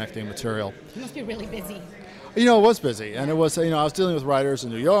interconnecting material. You must be really busy. You know, it was busy, and it was, I was dealing with writers in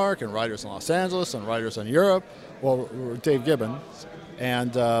New York and writers in Los Angeles and writers in Europe. Well, Dave Gibbons,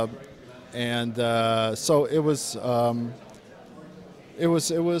 and so it was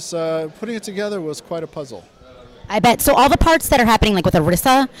putting it together was quite a puzzle. I bet. So all the parts that are happening, like with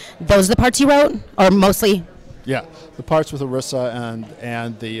Arissa, those are the parts you wrote, or mostly? Yeah, the parts with Arissa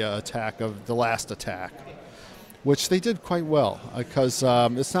and the attack of the last attack, which they did quite well, because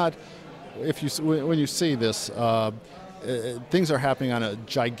it's not. When you see this, things are happening on a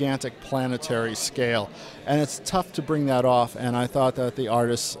gigantic planetary scale, and it's tough to bring that off. And I thought that the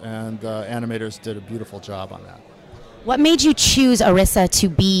artists and animators did a beautiful job on that. What made you choose Arissa to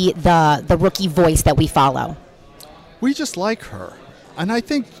be the rookie voice that we follow? We just like her, and I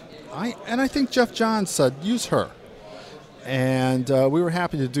think Jeff Johns said use her, and we were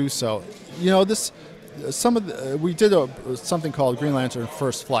happy to do so. We did something called Green Lantern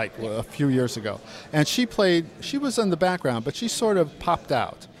First Flight a few years ago, and she was in the background, but she sort of popped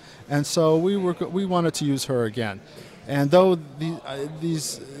out, and so we wanted to use her again. And though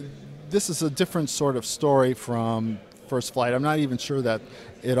this is a different sort of story from First Flight, I'm not even sure that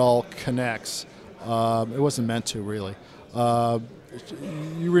it all connects. It wasn't meant to, really.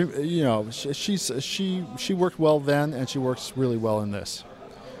 She worked well then, and she works really well in this.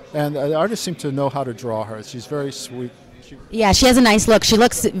 And the artists seem to know how to draw her. She's very sweet. Yeah, she has a nice look. She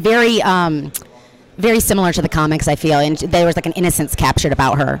looks very, very similar to the comics, I feel, and there was like an innocence captured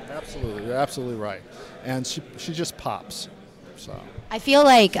about her. Absolutely, you're absolutely right. And she just pops. So I feel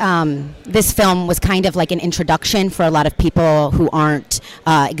like this film was kind of like an introduction for a lot of people who aren't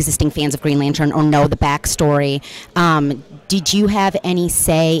existing fans of Green Lantern or know the backstory. Did you have any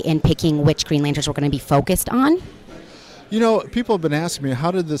say in picking which Green Lanterns were going to be focused on? People have been asking me,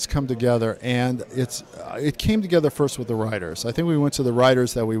 how did this come together? And it came together first with the writers. I think we went to the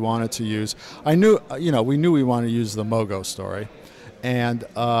writers that we wanted to use. We knew we wanted to use the Mogo story. And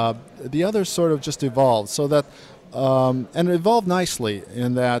the others sort of just evolved. So that, and it evolved nicely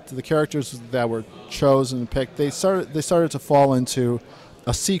in that the characters that were chosen and picked, they started to fall into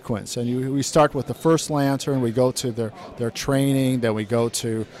a sequence. And we start with the first Lantern, we go to their training, then we go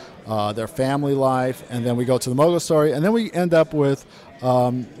to their family life, and then we go to the Mogo story, and then we end up with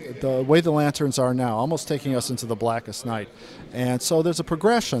the way the Lanterns are now, almost taking us into the Blackest Night. And so there's a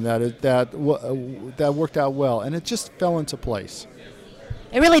progression that worked out well, and it just fell into place.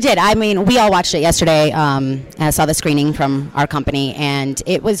 It really did. I mean, we all watched it yesterday. I saw the screening from our company, and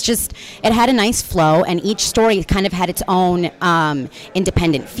it was just, it had a nice flow, and each story kind of had its own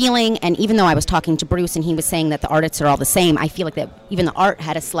independent feeling. And even though I was talking to Bruce and he was saying that the artists are all the same, I feel like that even the art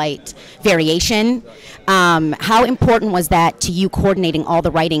had a slight variation. How important was that to you, coordinating all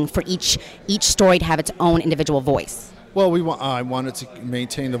the writing for each story to have its own individual voice? Well, I wanted to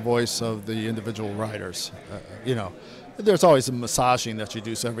maintain the voice of the individual writers, There's always a massaging that you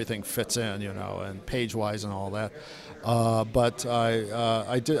do so everything fits in, and page-wise and all that. But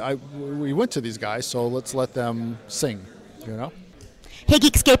we went to these guys, so let's let them sing, Hey,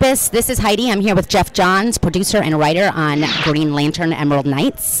 Geekscapists, this is Heidi. I'm here with Jeff Johns, producer and writer on Green Lantern Emerald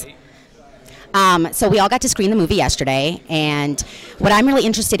Knights. So we all got to screen the movie yesterday, and what I'm really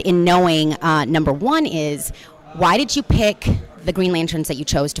interested in knowing, number one, is why did you pick the Green Lanterns that you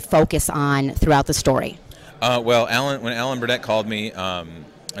chose to focus on throughout the story? When Alan Burdett called me and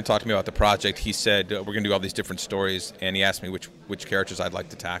talked to me about the project, he said, we're going to do all these different stories, and he asked me which characters I'd like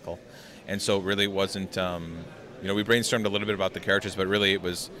to tackle. And so really it wasn't, we brainstormed a little bit about the characters, but really it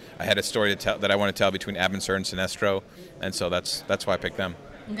was, I had a story to tell that I want to tell between Abin and Sinestro, and so that's why I picked them.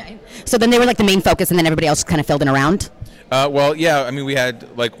 Okay. So then they were like the main focus, and then everybody else kind of filled in around? We had,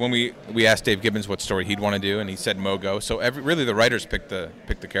 when we asked Dave Gibbons what story he'd want to do, and he said Mogo, so really the writers picked the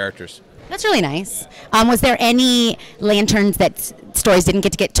characters. That's really nice. Was there any Lanterns that stories didn't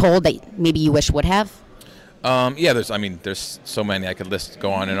get told that maybe you wish would have? There's so many I could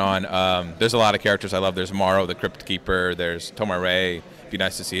go on and on. There's a lot of characters I love. There's Morrow, the Crypt Keeper. There's Tomar-Ray. It'd be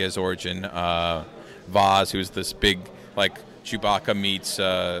nice to see his origin. Vaz, who's this big, Chewbacca meets,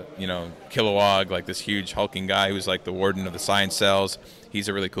 Kilowog, this huge hulking guy who's the warden of the science cells. He's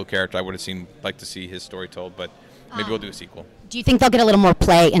a really cool character. I would have liked to see his story told, but maybe we'll do a sequel. Do you think they'll get a little more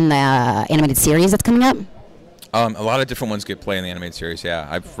play in the animated series that's coming up? A lot of different ones get play in the animated series. Yeah,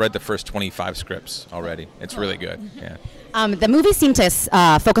 I've read the first 25 scripts already. It's really good. Yeah. The movie seemed to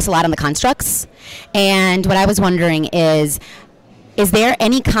focus a lot on the constructs, and what I was wondering is there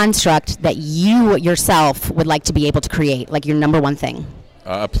any construct that you yourself would like to be able to create, like your number one thing?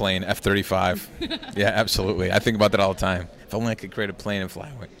 A plane, F-35. Yeah, absolutely. I think about that all the time. If only I could create a plane and fly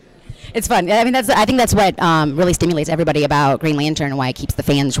away. It's fun. I mean, I think that's what really stimulates everybody about Green Lantern and why it keeps the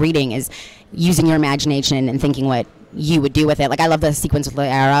fans reading is using your imagination and thinking what you would do with it. Like, I love the sequence with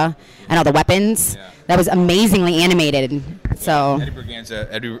Lara and all the weapons. Yeah. That was amazingly animated. So Eddie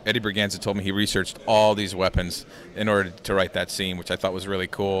Berganza told me he researched all these weapons in order to write that scene, which I thought was really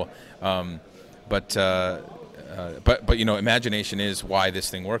cool. But you know, imagination is why this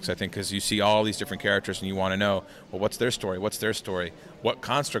thing works, I think, because you see all these different characters and you want to know, well, what's their story? What's their story? What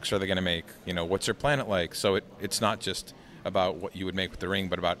constructs are they going to make? You know, what's their planet like? So it's not just about what you would make with the ring,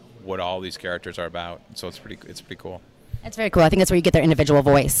 but about what all these characters are about. So it's pretty cool. That's very cool. I think that's where you get their individual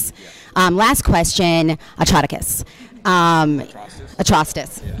voice. Yeah. Last question, Atraticus.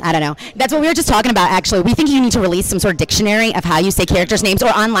 Atrocitus. Yeah. I don't know. That's what we were just talking about, actually. We think you need to release some sort of dictionary of how you say characters' names, or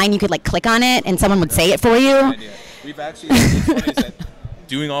online you could like click on it and someone would say it for you. We've actually, what's funny is that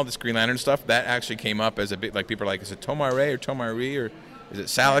doing all this Green Lantern stuff, that actually came up as a bit, like people are like, is it Tomare or Tomari, or is it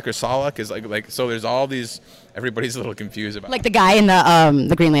Salak or Salak? Is like so there's all these, everybody's a little confused about. Like the guy in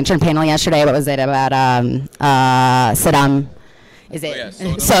the Green Lantern panel yesterday, what was it about Saddam? Is it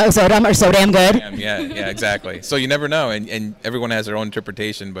Sodam or So Damn Good? Yeah, exactly. So you never know, and everyone has their own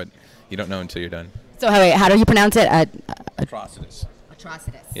interpretation, but you don't know until you're done. So how do you pronounce it? Atrocitus.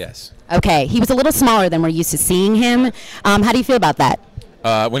 Atrocitus. Yes. Okay, he was a little smaller than we're used to seeing him. How do you feel about that?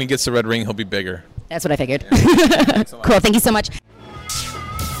 When he gets the red ring, he'll be bigger. That's what I figured. Yeah. Cool, thank you so much.